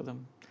happened to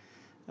them.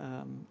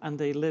 And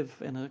they live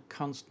in a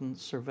constant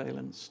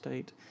surveillance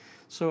state.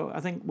 So I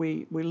think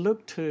we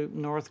look to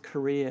North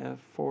Korea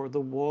for the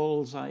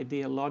walls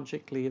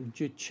ideologically of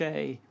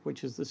Juche,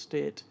 which is the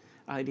state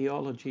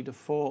ideology, to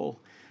fall,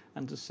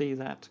 and to see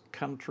that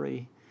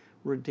country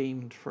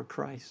redeemed for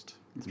Christ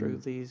through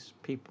these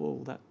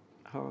people that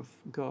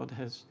God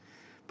has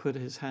put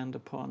his hand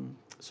upon.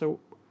 So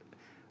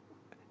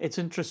it's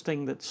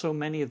interesting that so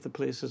many of the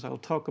places I'll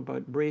talk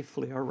about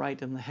briefly are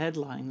right in the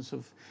headlines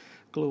of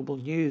global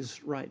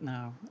news right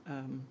now.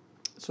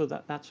 So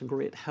that's a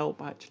great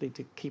help, actually,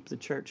 to keep the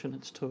church on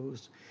its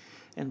toes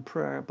in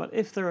prayer. But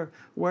if there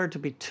were to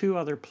be 2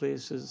 other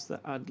places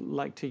that I'd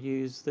like to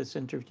use this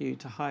interview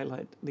to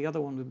highlight, the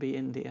other one would be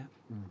India,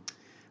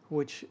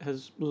 which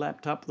has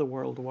leapt up the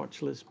World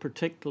Watch list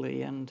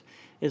particularly and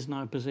is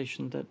now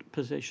positioned at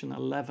position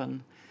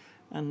 11.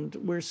 And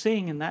we're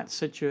seeing in that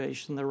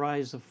situation the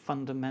rise of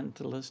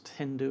fundamentalist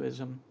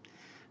Hinduism,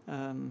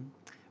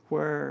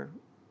 where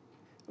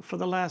for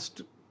the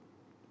last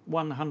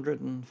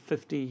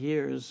 150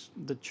 years,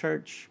 the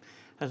church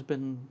has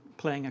been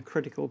playing a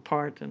critical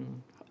part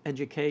in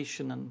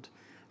education and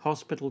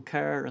hospital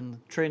care and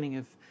training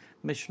of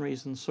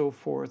missionaries and so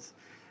forth.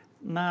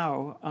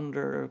 Now,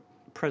 under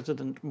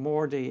President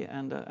Modi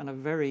and a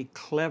very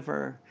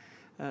clever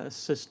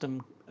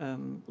system,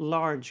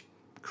 large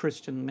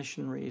Christian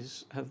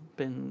missionaries have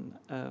been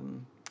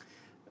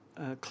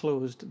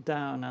closed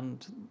down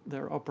and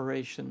their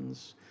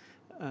operations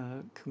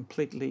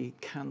completely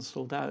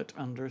cancelled out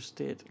under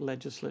state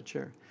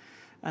legislature.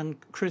 And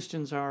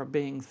Christians are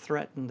being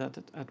threatened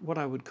at what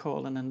I would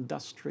call an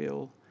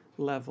industrial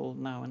level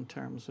now in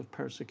terms of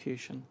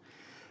persecution.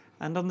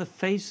 And on the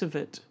face of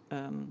it,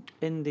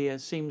 India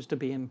seems to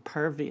be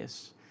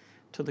impervious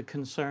to the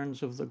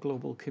concerns of the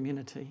global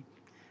community.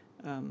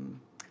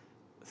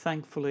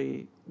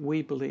 Thankfully,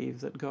 we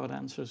believe that God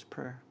answers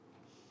prayer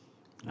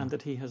and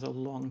that he has a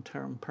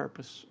long-term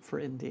purpose for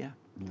India.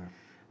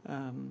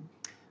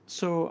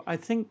 So I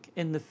think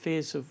in the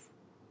face of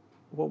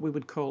what we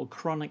would call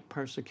chronic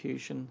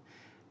persecution,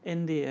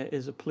 India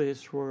is a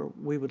place where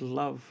we would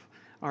love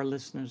our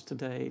listeners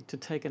today to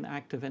take an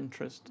active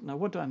interest. Now,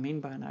 what do I mean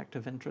by an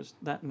active interest?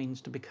 That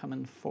means to become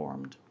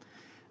informed.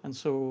 And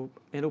so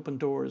in Open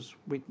Doors,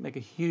 we make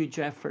a huge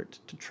effort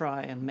to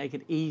try and make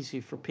it easy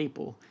for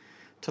people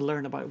to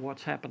learn about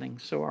what's happening.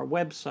 So our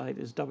website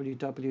is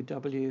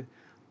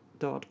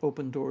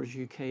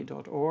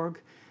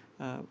www.opendoorsuk.org.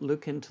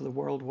 Look into the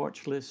World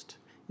Watch list.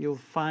 You'll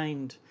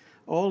find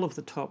all of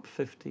the top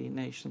 50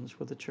 nations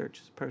where the church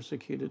is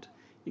persecuted.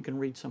 You can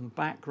read some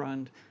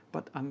background,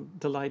 but I'm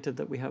delighted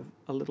that we have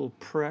a little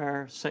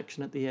prayer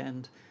section at the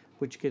end,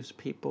 which gives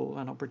people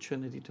an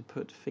opportunity to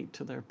put feet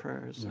to their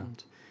prayers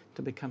and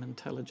to become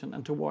intelligent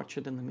and to watch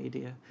it in the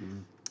media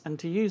and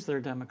to use their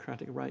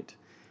democratic right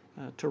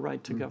to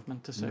write to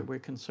government to say we're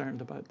concerned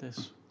about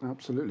this.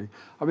 Absolutely.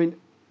 I mean,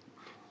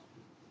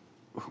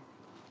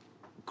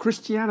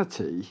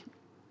 Christianity,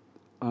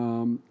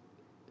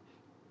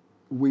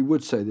 we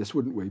would say this,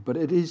 wouldn't we? But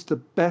it is the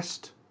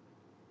best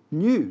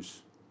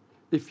news.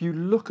 If you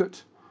look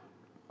at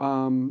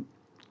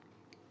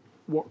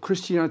what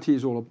Christianity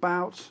is all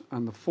about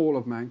and the fall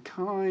of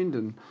mankind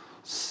and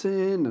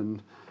sin.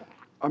 And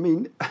I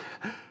mean,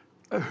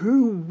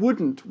 who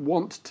wouldn't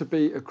want to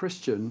be a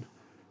Christian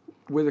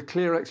with a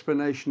clear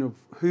explanation of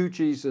who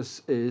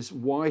Jesus is,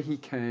 why he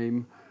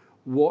came,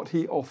 what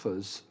he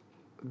offers?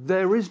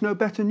 There is no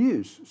better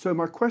news. So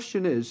my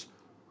question is,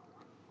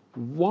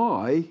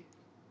 why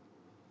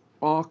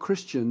are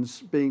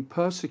Christians being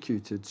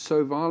persecuted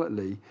so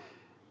violently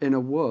in a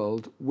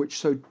world which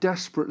so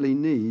desperately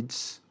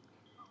needs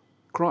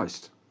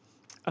Christ?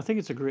 I think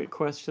it's a great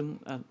question,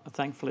 and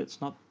thankfully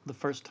it's not the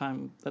first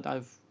time that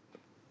I've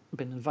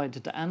been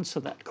invited to answer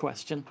that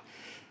question.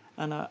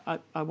 And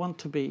I want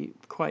to be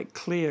quite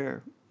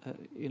clear.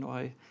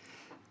 I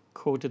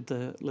quoted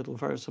the little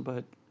verse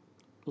about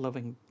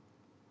loving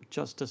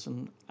justice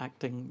and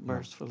acting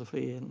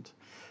mercifully, and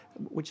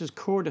which is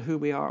core to who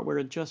we are. We're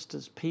a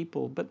justice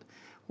people. But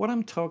what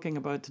I'm talking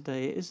about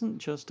today isn't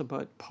just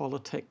about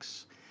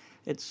politics.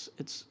 It's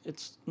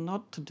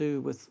not to do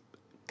with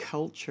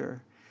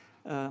culture.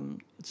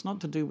 It's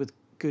not to do with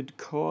good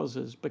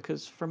causes,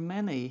 because for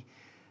many,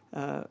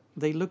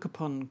 they look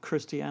upon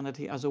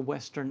Christianity as a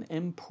Western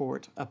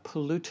import, a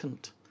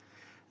pollutant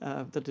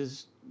that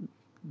is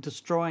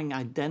destroying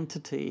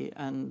identity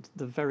and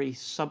the very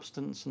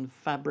substance and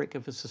fabric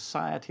of a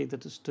society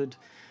that has stood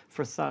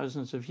for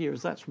thousands of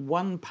years. That's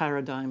one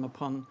paradigm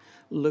upon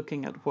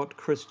looking at what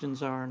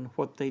Christians are and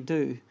what they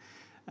do.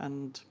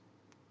 And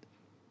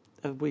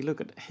if we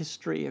look at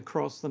history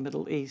across the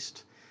Middle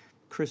East,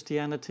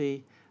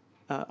 Christianity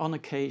on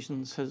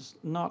occasions has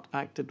not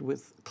acted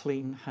with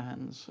clean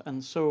hands.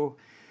 And so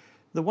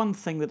the one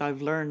thing that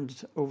I've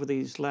learned over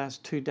these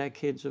last 2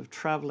 decades of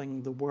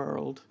traveling the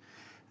world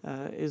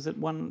is that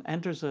one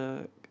enters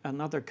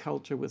another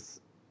culture with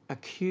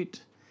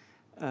acute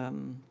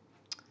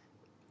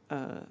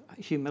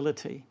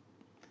humility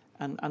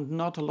and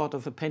not a lot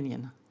of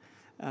opinion.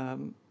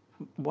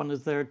 One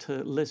is there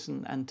to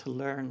listen and to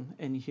learn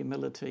in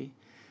humility.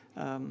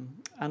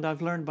 And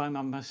I've learned by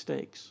my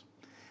mistakes.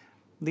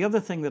 The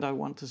other thing that I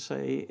want to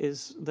say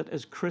is that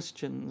as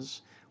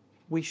Christians,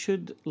 we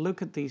should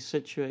look at these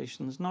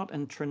situations not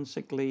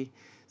intrinsically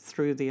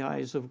through the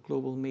eyes of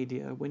global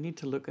media. We need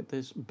to look at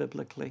this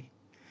biblically.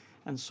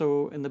 And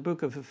so in the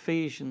book of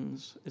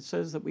Ephesians, it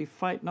says that we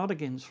fight not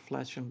against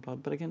flesh and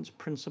blood, but against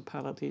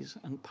principalities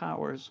and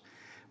powers.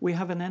 We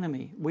have an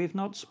enemy. We've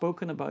not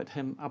spoken about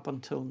him up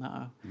until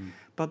now.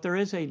 But there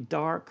is a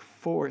dark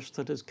force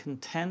that has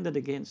contended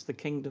against the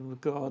kingdom of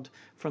God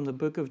from the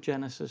book of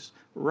Genesis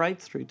right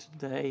through to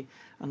today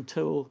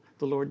until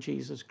the Lord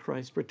Jesus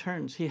Christ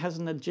returns. He has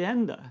an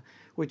agenda,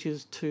 which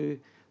is to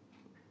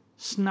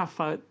snuff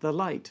out the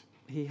light.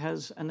 He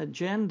has an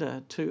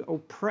agenda to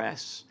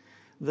oppress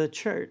the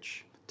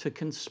church, to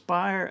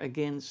conspire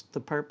against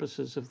the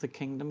purposes of the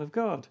kingdom of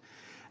God.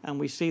 And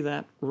we see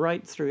that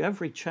right through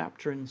every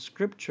chapter in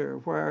Scripture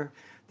where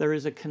there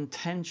is a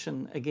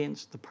contention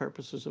against the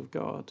purposes of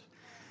God.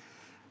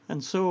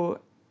 And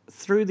so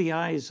through the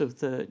eyes of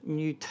the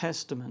New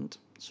Testament,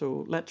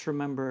 so let's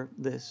remember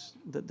this,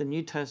 that the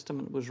New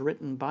Testament was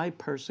written by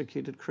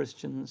persecuted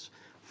Christians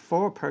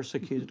for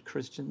persecuted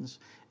Christians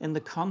in the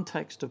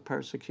context of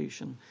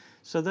persecution.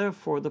 So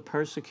therefore the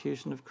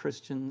persecution of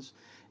Christians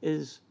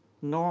is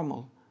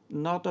normal,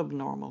 not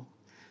abnormal.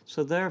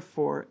 So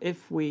therefore,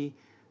 if we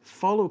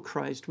follow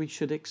Christ, we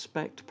should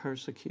expect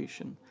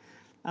persecution.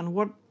 And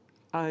what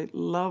I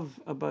love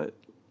about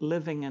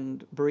living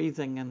and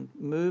breathing and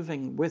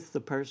moving with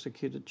the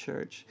persecuted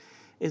church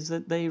is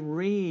that they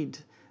read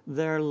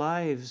their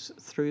lives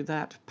through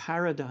that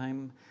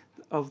paradigm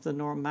of the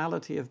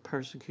normality of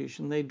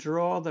persecution. They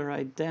draw their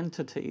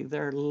identity,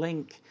 their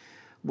link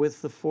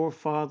with the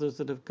forefathers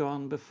that have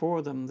gone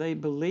before them. They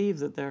believe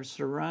that they're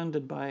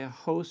surrounded by a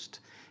host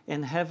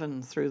in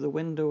heaven through the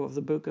window of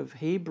the book of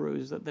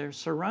Hebrews, that they're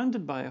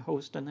surrounded by a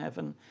host in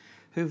heaven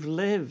who've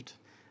lived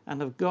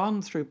and have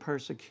gone through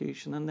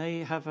persecution, and they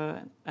have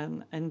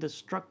an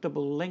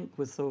indestructible link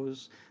with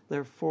those,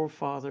 their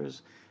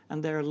forefathers,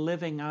 and they're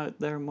living out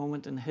their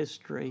moment in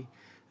history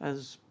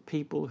as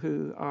people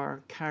who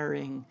are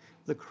carrying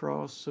the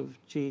cross of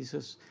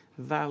Jesus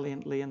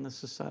valiantly in the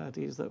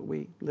societies that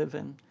we live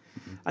in.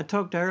 I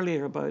talked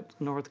earlier about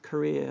North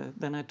Korea,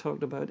 then I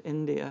talked about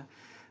India.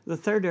 The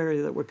third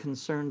area that we're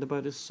concerned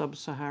about is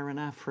sub-Saharan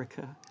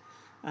Africa,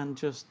 and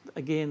just,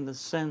 again, the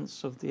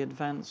sense of the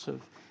advance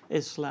of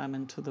Islam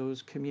into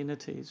those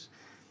communities.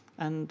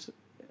 And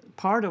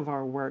part of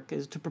our work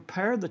is to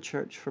prepare the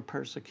church for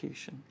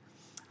persecution.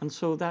 And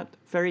so that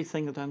very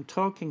thing that I'm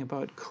talking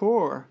about,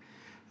 core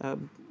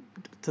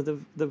to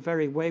the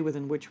very way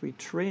within which we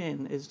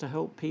train, is to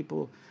help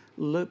people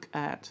look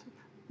at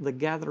the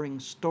gathering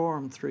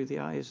storm through the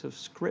eyes of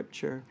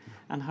Scripture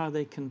and how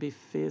they can be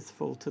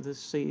faithful to the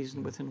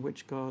season within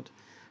which God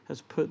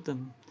has put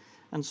them.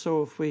 And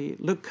so if we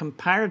look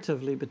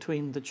comparatively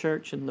between the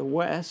church in the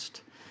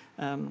West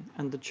and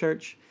the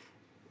church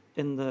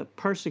in the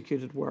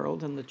persecuted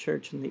world and the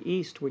church in the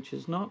East, which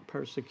is not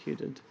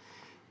persecuted,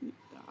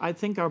 I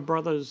think our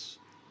brothers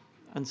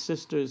and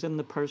sisters in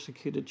the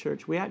persecuted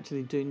church, we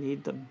actually do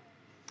need them.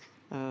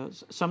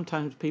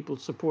 Sometimes people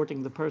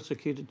supporting the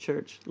persecuted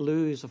church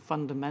lose a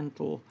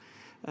fundamental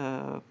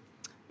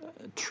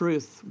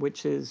truth,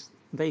 which is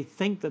they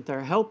think that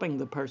they're helping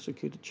the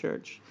persecuted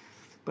church.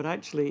 But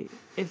actually,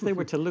 if they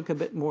were to look a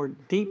bit more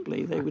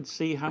deeply, they would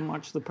see how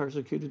much the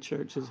persecuted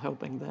church is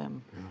helping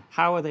them. Yeah.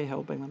 How are they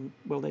helping them?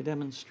 Well, they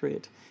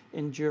demonstrate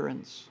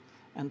endurance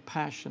and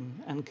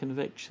passion and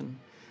conviction.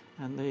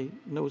 And they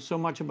know so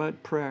much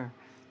about prayer.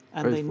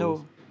 And they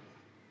know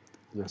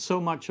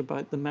so much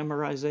about the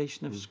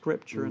memorization of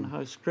Scripture and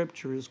how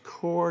Scripture is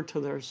core to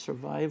their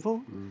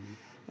survival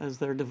as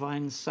their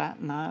divine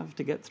sat-nav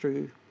to get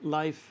through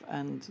life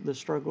and the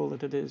struggle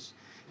that it is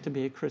to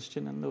be a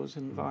Christian in those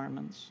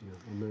environments. Yeah,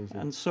 amazing.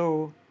 And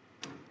so,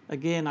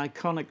 again,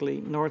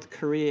 iconically, North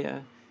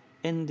Korea,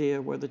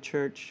 India, where the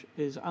church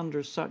is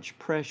under such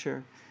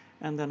pressure,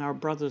 and then our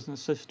brothers and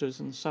sisters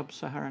in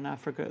sub-Saharan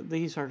Africa,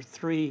 these are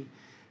three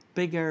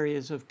big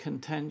areas of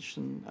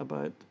contention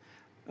about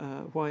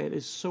why it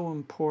is so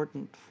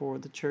important for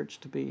the church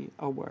to be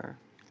aware.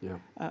 Yeah.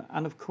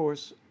 And of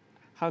course,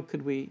 how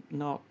could we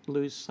not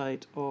lose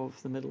sight of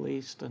the Middle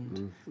East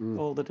and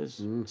all that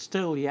is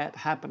still yet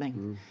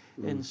happening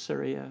in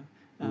Syria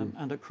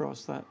and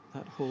across that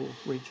whole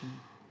region?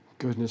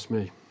 Goodness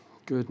me.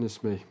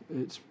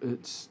 It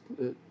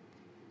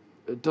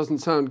doesn't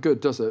sound good,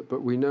 does it?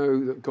 But we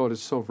know that God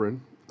is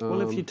sovereign.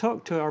 Well, if you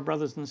talk to our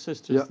brothers and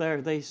sisters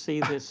there, they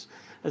see this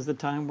as the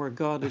time where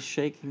God is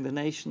shaking the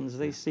nations.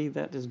 They see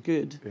that as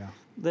good. Yeah.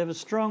 They have a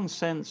strong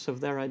sense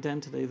of their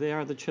identity. They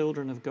are the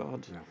children of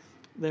God. Yeah.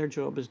 Their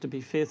job is to be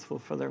faithful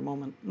for their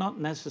moment, not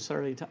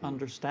necessarily to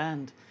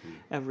understand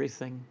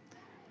everything.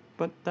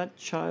 But that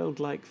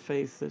childlike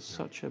faith is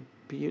such a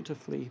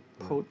beautifully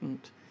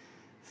potent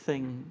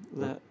thing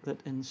that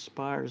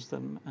inspires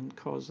them and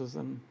causes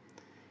them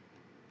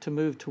to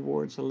move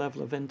towards a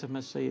level of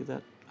intimacy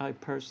that I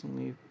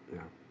personally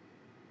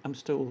am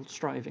still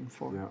striving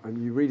for. Yeah,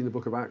 and you read in the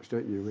book of Acts,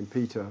 don't you, when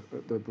Peter,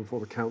 before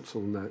the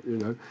council,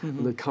 and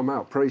and they come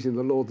out praising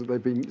the Lord that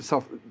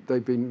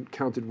they've been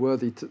counted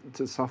worthy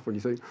to suffer, and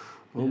you think,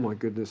 oh my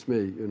goodness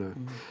me,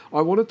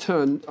 I want to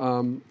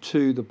turn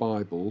to the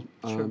Bible.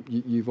 Sure.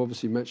 You've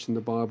obviously mentioned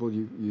the Bible.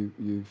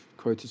 You've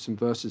quoted some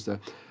verses there.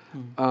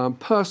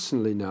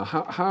 Personally, now,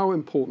 how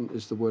important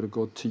is the Word of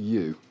God to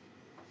you?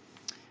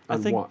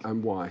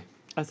 And why?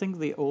 I think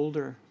the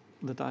older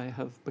that I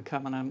have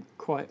become, and I'm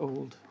quite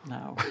old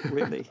now,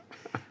 really,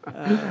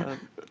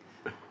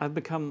 I've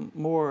become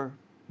more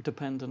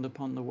dependent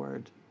upon the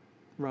Word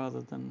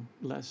rather than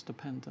less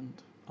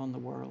dependent on the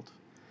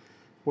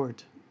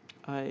Word.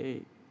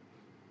 I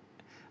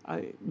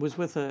was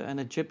with an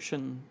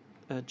Egyptian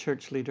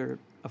church leader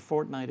a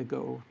fortnight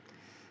ago,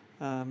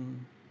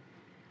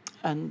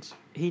 and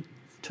he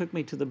took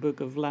me to the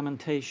book of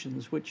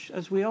Lamentations, which,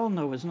 as we all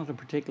know, is not a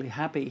particularly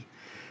happy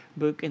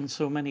book in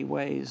so many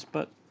ways,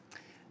 but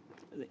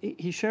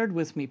he shared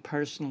with me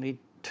personally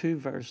two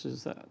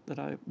verses that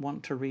I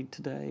want to read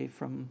today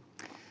from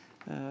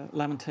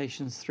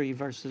Lamentations 3,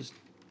 verses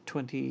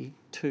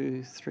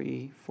 22,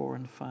 3, 4,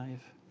 and 5.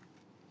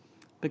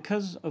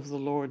 Because of the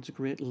Lord's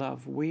great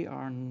love, we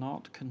are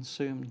not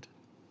consumed,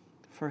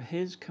 for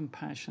his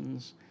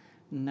compassions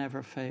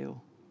never fail.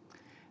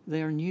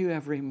 They are new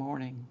every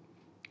morning.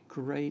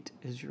 Great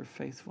is your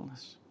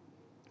faithfulness.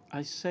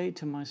 I say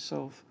to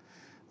myself,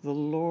 the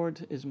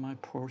Lord is my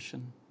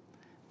portion.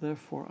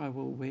 Therefore I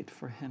will wait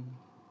for him.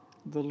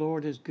 The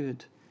Lord is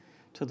good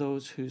to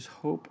those whose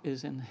hope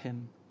is in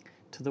him,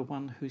 to the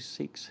one who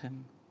seeks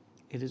him.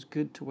 It is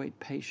good to wait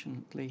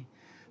patiently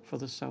for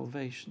the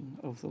salvation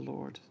of the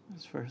Lord.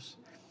 That's verse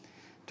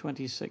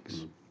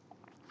 26.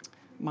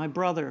 My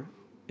brother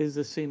is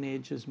the same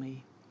age as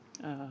me.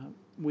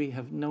 We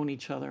have known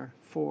each other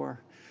for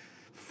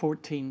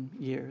 14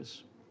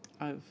 years.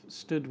 I've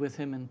stood with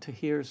him in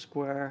Tahrir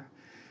Square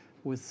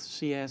with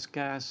CS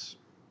gas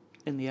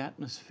in the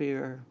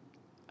atmosphere,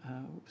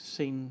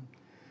 seen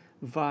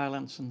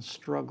violence and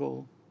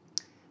struggle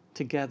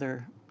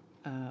together.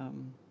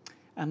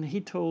 And he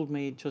told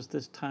me just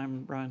this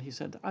time round, he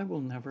said, I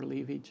will never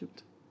leave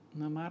Egypt,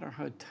 no matter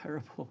how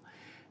terrible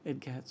it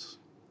gets.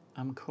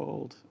 I'm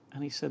called.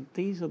 And he said,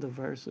 these are the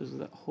verses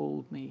that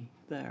hold me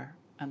there,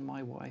 and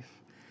my wife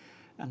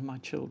and my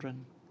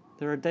children.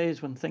 There are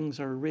days when things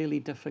are really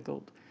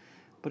difficult,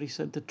 but he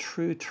said the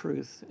true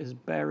truth is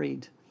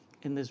buried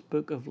in this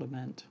book of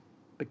lament.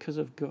 Because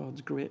of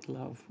God's great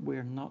love, we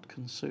are not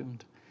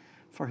consumed,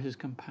 for his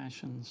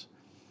compassions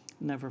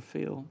never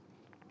fail.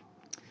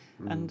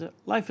 And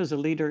life as a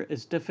leader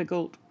is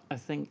difficult. I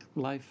think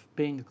life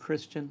being a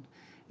Christian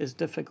is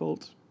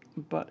difficult.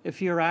 But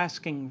if you're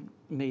asking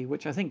me,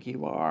 which I think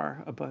you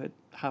are, about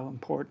how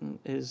important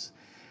is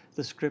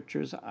the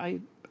Scriptures, I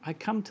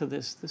come to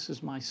this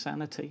is my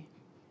sanity.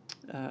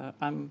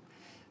 I'm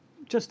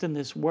just in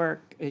this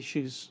work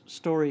issues,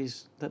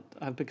 stories that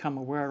I've become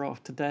aware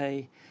of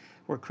today,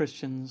 where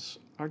Christians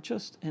are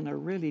just in a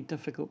really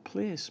difficult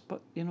place.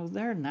 But,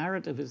 their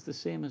narrative is the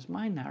same as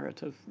my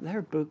narrative.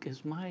 Their book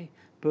is my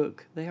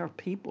book. They are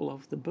people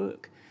of the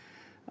book.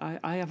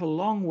 I have a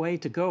long way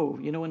to go.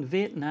 You know, in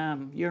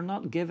Vietnam, you're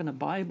not given a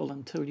Bible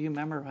until you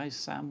memorize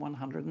Psalm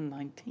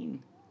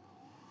 119.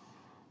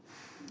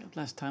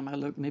 Last time I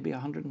looked, maybe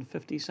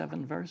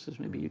 157 verses.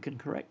 Maybe you can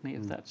correct me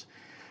if that's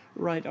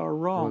right or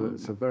wrong. Well,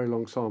 it's a very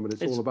long psalm, and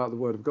it's all about the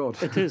Word of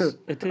God. It is,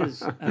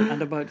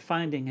 and about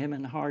finding Him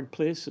in hard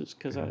places,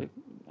 because I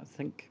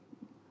think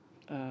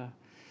the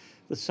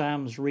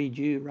Psalms read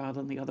you rather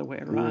than the other way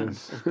around.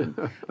 Yes. Has been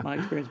my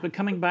experience. But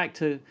coming back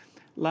to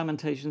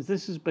Lamentations,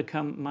 this has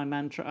become my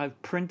mantra.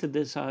 I've printed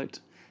this out,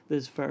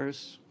 this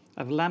verse.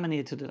 I've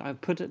laminated it.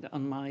 I've put it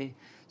on my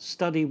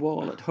study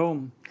wall at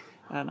home,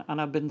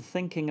 and I've been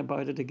thinking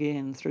about it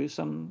again through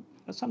some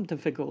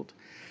difficult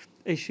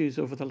issues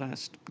over the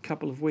last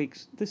couple of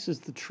weeks. This is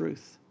the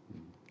truth.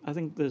 I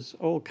think there's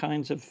all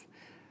kinds of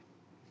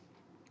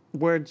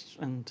words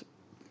and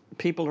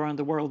people around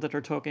the world that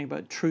are talking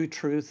about true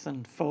truth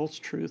and false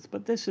truth,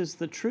 but this is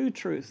the true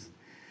truth.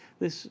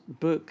 This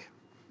book,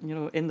 you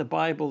know, in the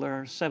Bible there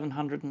are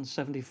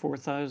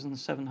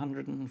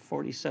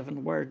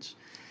 774,747 words,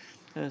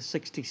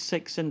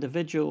 66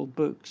 individual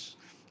books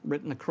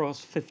written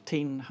across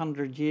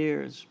 1,500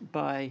 years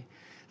by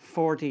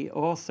 40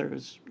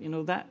 authors. You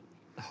know, that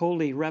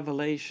holy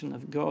revelation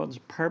of God's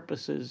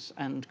purposes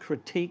and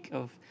critique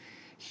of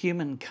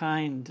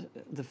humankind,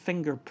 the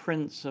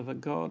fingerprints of a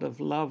God of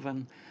love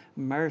and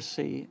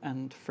mercy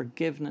and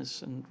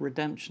forgiveness and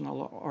redemption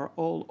are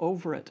all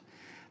over it.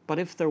 But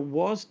if there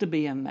was to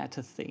be a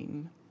meta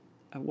theme,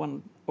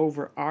 one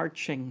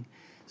overarching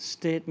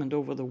statement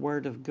over the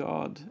Word of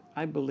God,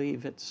 I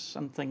believe it's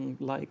something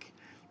like,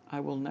 I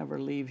will never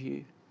leave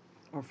you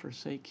or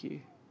forsake you.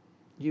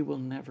 You will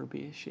never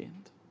be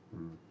ashamed.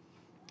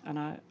 And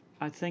I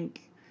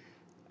think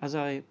as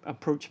I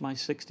approach my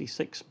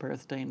 66th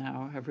birthday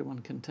now, everyone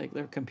can take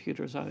their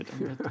computers out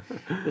and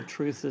the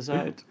truth is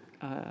out.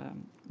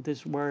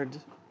 This word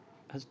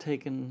has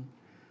taken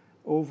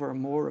over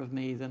more of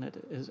me than it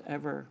has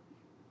ever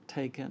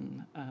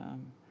taken.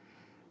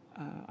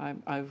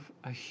 I've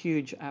a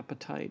huge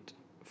appetite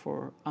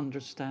for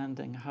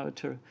understanding how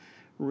to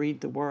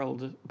read the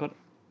world,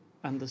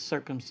 and the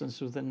circumstances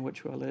within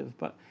which we live.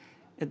 But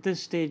at this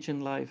stage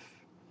in life,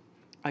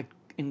 I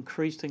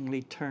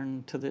increasingly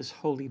turn to this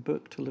holy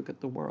book to look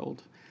at the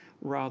world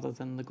rather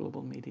than the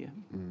global media.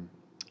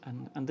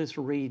 And this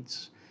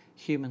reads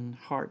human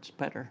hearts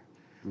better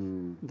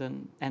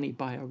than any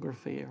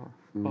biography or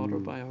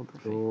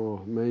autobiography. Oh,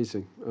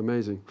 amazing. I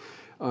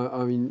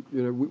mean,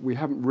 you know, we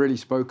haven't really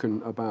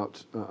spoken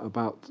about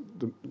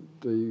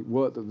the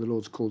work that the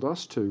Lord's called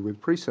us to with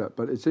Precept,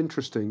 but it's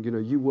interesting. You know,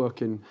 you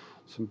work in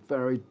some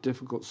very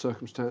difficult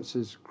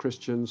circumstances,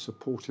 Christians,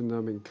 supporting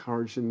them,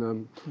 encouraging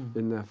them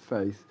in their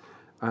faith.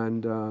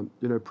 And,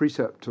 you know,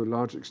 Precept to a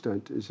large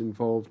extent is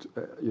involved,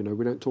 you know,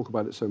 we don't talk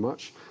about it so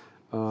much,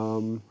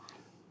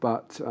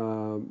 but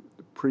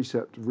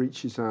Precept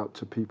reaches out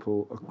to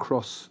people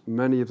across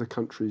many of the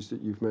countries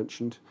that you've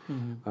mentioned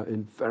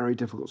in very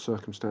difficult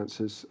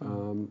circumstances.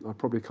 I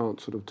probably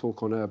can't sort of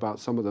talk on air about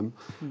some of them,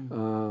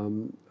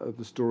 of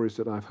the stories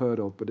that I've heard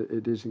of, but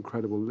it is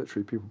incredible,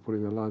 literally people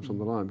putting their lives on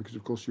the line, because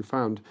of course you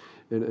found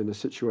in a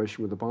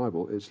situation with the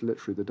Bible, it's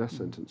literally the death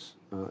sentence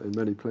in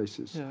many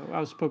places. Yeah,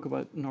 I spoke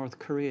about North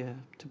Korea.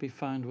 To be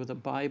found with a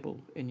Bible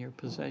in your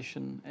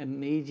possession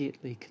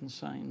immediately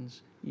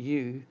consigns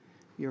you,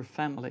 your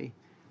family,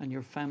 and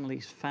your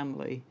family's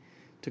family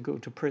to go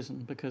to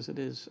prison, because it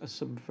is a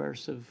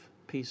subversive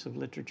piece of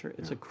literature.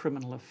 It's a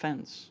criminal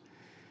offense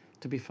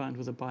to be found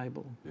with a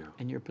Bible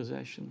in your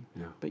possession.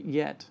 But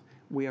yet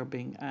we are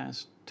being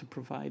asked to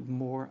provide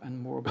more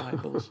and more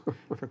Bibles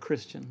for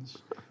Christians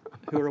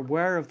who are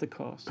aware of the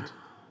cost,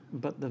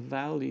 but the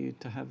value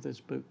to have this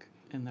book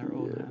in their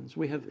own hands.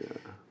 We have,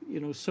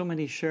 you know, so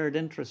many shared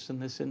interests in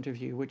this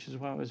interview, which is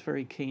why I was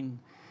very keen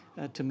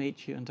to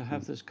meet you and to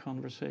have this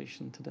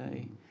conversation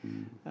today.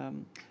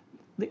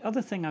 The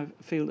other thing I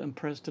feel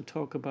impressed to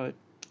talk about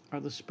are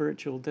the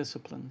spiritual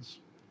disciplines,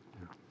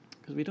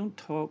 because we don't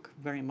talk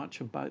very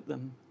much about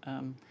them.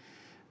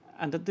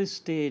 And at this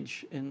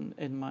stage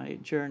in my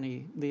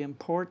journey, the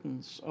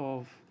importance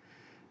of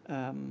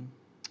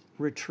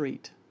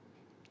retreat,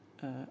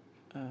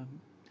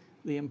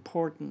 the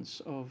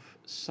importance of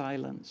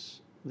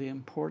silence, the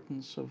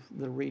importance of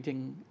the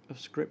reading of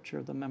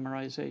Scripture, the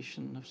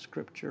memorization of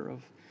Scripture,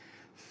 of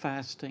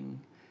fasting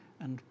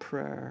and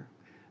prayer.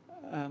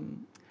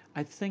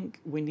 I think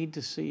we need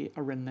to see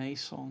a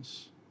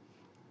renaissance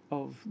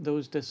of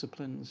those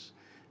disciplines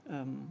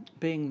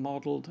being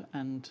modeled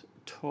and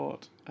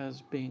taught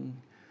as being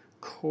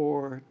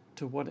core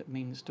to what it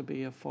means to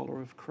be a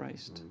follower of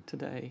Christ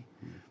today.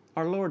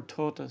 Our Lord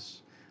taught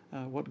us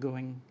what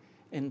going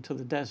into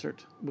the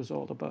desert was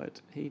all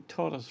about. He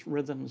taught us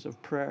rhythms of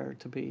prayer,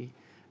 to be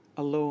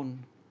alone,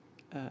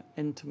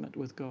 intimate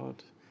with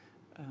God,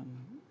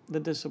 the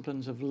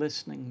disciplines of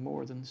listening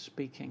more than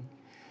speaking.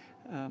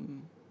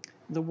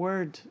 The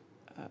word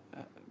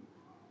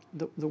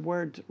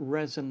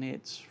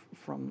resonates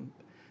from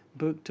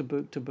book to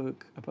book to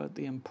book about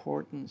the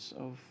importance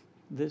of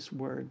this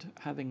word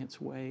having its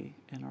way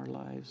in our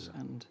lives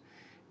and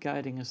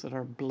guiding us that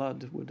our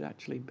blood would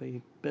actually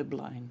be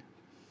bibline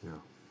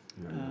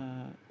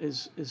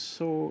is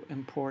so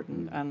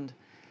important. And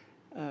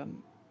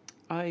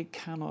I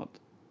cannot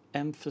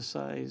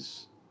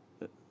emphasize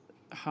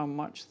how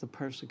much the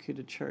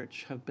persecuted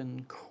church have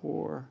been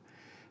core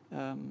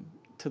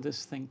to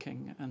this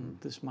thinking and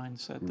this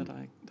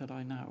mindset that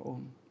I now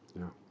own.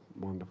 Yeah,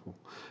 wonderful.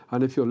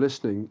 And if you're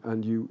listening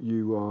and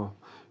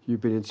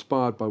you've been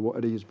inspired by what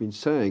Eddie has been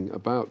saying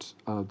about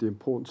the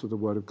importance of the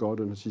Word of God,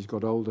 and as he's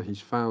got older,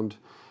 he's found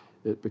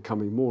it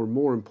becoming more and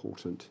more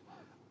important,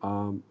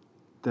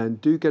 then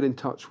do get in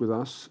touch with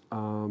us.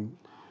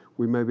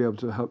 We may be able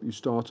to help you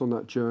start on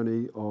that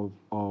journey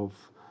of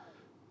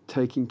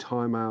taking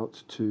time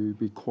out to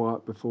be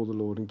quiet before the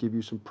Lord and give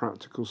you some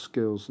practical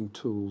skills and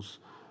tools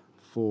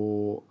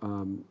for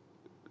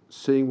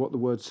seeing what the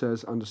Word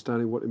says,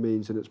 understanding what it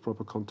means in its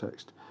proper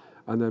context,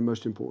 and then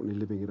most importantly,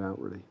 living it out,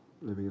 really.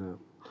 Living it out.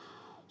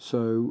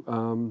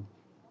 So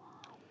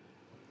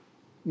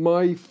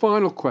my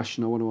final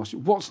question I want to ask you,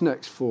 what's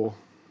next for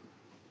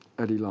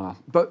Eddie Lyle?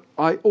 But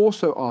I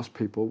also ask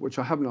people, which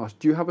I haven't asked,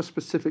 do you have a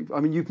specific, I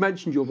mean, you've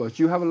mentioned your verse.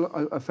 Do you have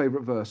a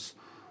favourite verse?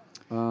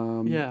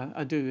 Yeah,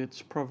 I do.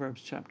 It's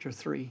Proverbs chapter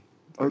 3,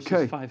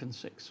 verses 5 and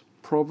 6.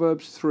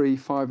 Proverbs 3,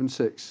 5 and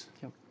 6.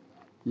 Yep.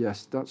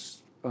 Yes,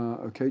 that's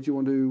okay. Do you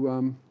want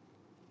to...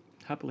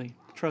 Happily,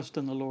 trust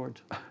in the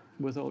Lord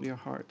with all your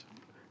heart.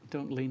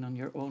 Don't lean on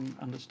your own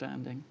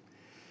understanding.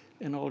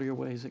 In all your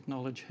ways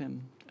acknowledge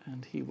Him,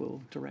 and He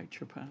will direct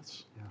your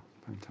paths. Yeah,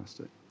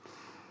 fantastic.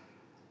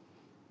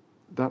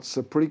 That's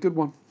a pretty good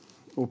one,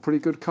 or pretty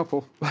good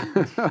couple.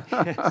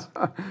 Yes.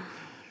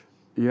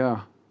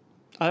 Yeah.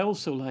 I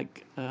also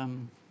like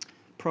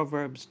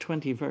Proverbs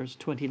 20, verse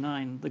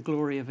 29. The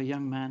glory of a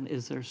young man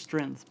is their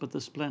strength, but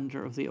the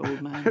splendor of the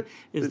old man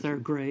is their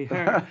grey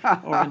hair.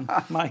 Or in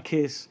my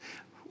case,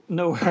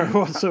 no hair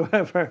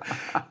whatsoever.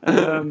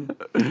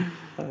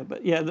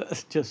 But yeah,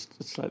 that's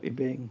just slightly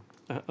being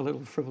a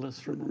little frivolous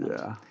for a moment.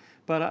 Yeah.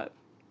 But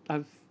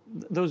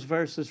those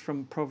verses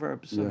from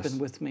Proverbs have Yes. been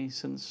with me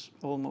since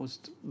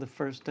almost the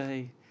first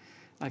day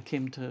I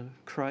came to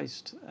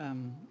Christ,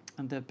 and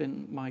they've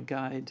been my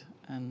guide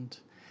and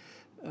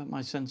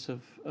my sense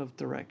of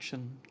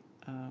direction.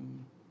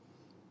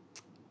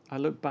 I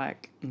look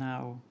back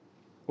now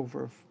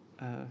over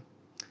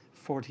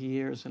 40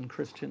 years in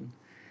Christian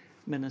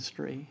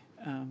ministry,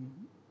 and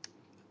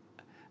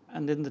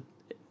in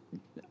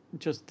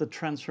just the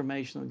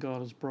transformation that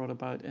God has brought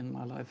about in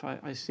my life,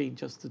 I see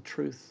just the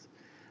truth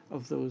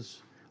of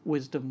those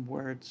wisdom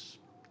words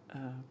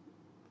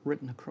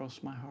written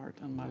across my heart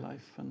and my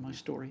life and my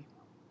story.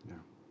 Yeah.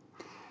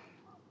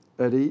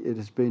 Eddie, it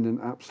has been an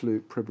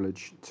absolute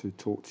privilege to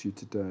talk to you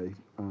today.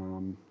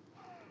 I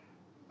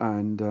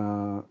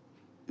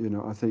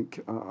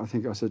think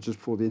I said just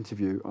before the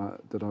interview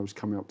that I was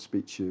coming up to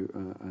speak to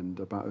you and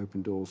about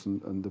Open Doors,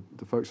 and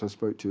the folks I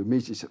spoke to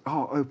immediately said,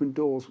 "Oh, Open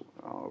Doors,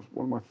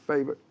 one of my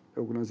favourite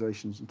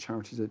organisations and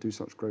charities. They do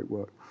such great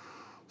work."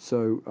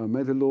 So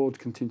may the Lord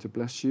continue to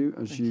bless you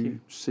as you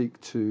seek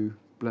to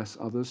bless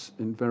others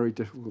in very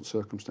difficult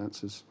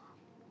circumstances,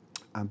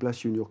 and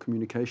bless you in your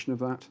communication of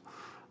that.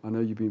 I know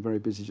you've been very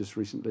busy just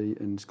recently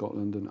in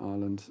Scotland and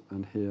Ireland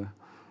and here,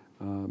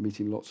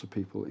 meeting lots of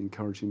people,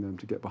 encouraging them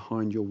to get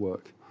behind your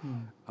work.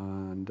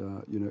 And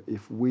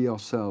if we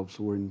ourselves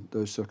were in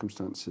those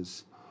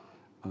circumstances,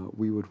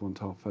 we would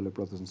want our fellow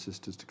brothers and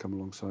sisters to come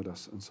alongside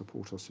us and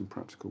support us in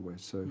practical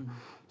ways.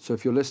 So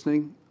if you're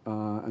listening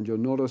and you're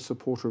not a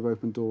supporter of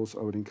Open Doors,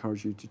 I would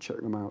encourage you to check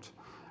them out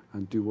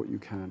and do what you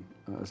can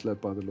as led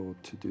by the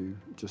Lord to do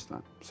just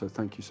that. So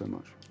thank you so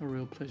much. A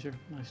real pleasure.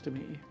 Nice to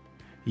meet you.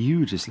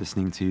 You were just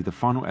listening to the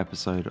final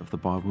episode of the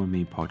Bible and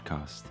Me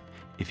podcast.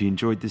 If you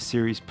enjoyed this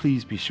series,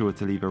 please be sure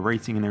to leave a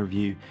rating and a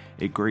review.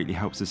 It greatly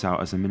helps us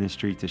out as a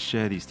ministry to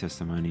share these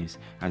testimonies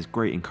as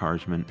great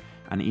encouragement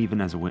and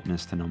even as a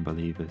witness to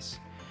non-believers.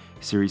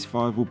 Series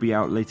 5 will be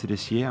out later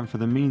this year, and for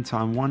the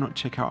meantime, why not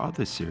check out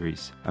other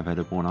series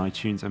available on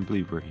iTunes and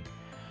Blueberry.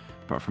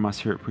 But from us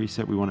here at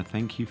Precept, we want to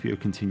thank you for your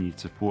continued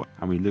support,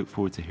 and we look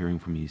forward to hearing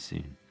from you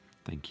soon.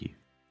 Thank you.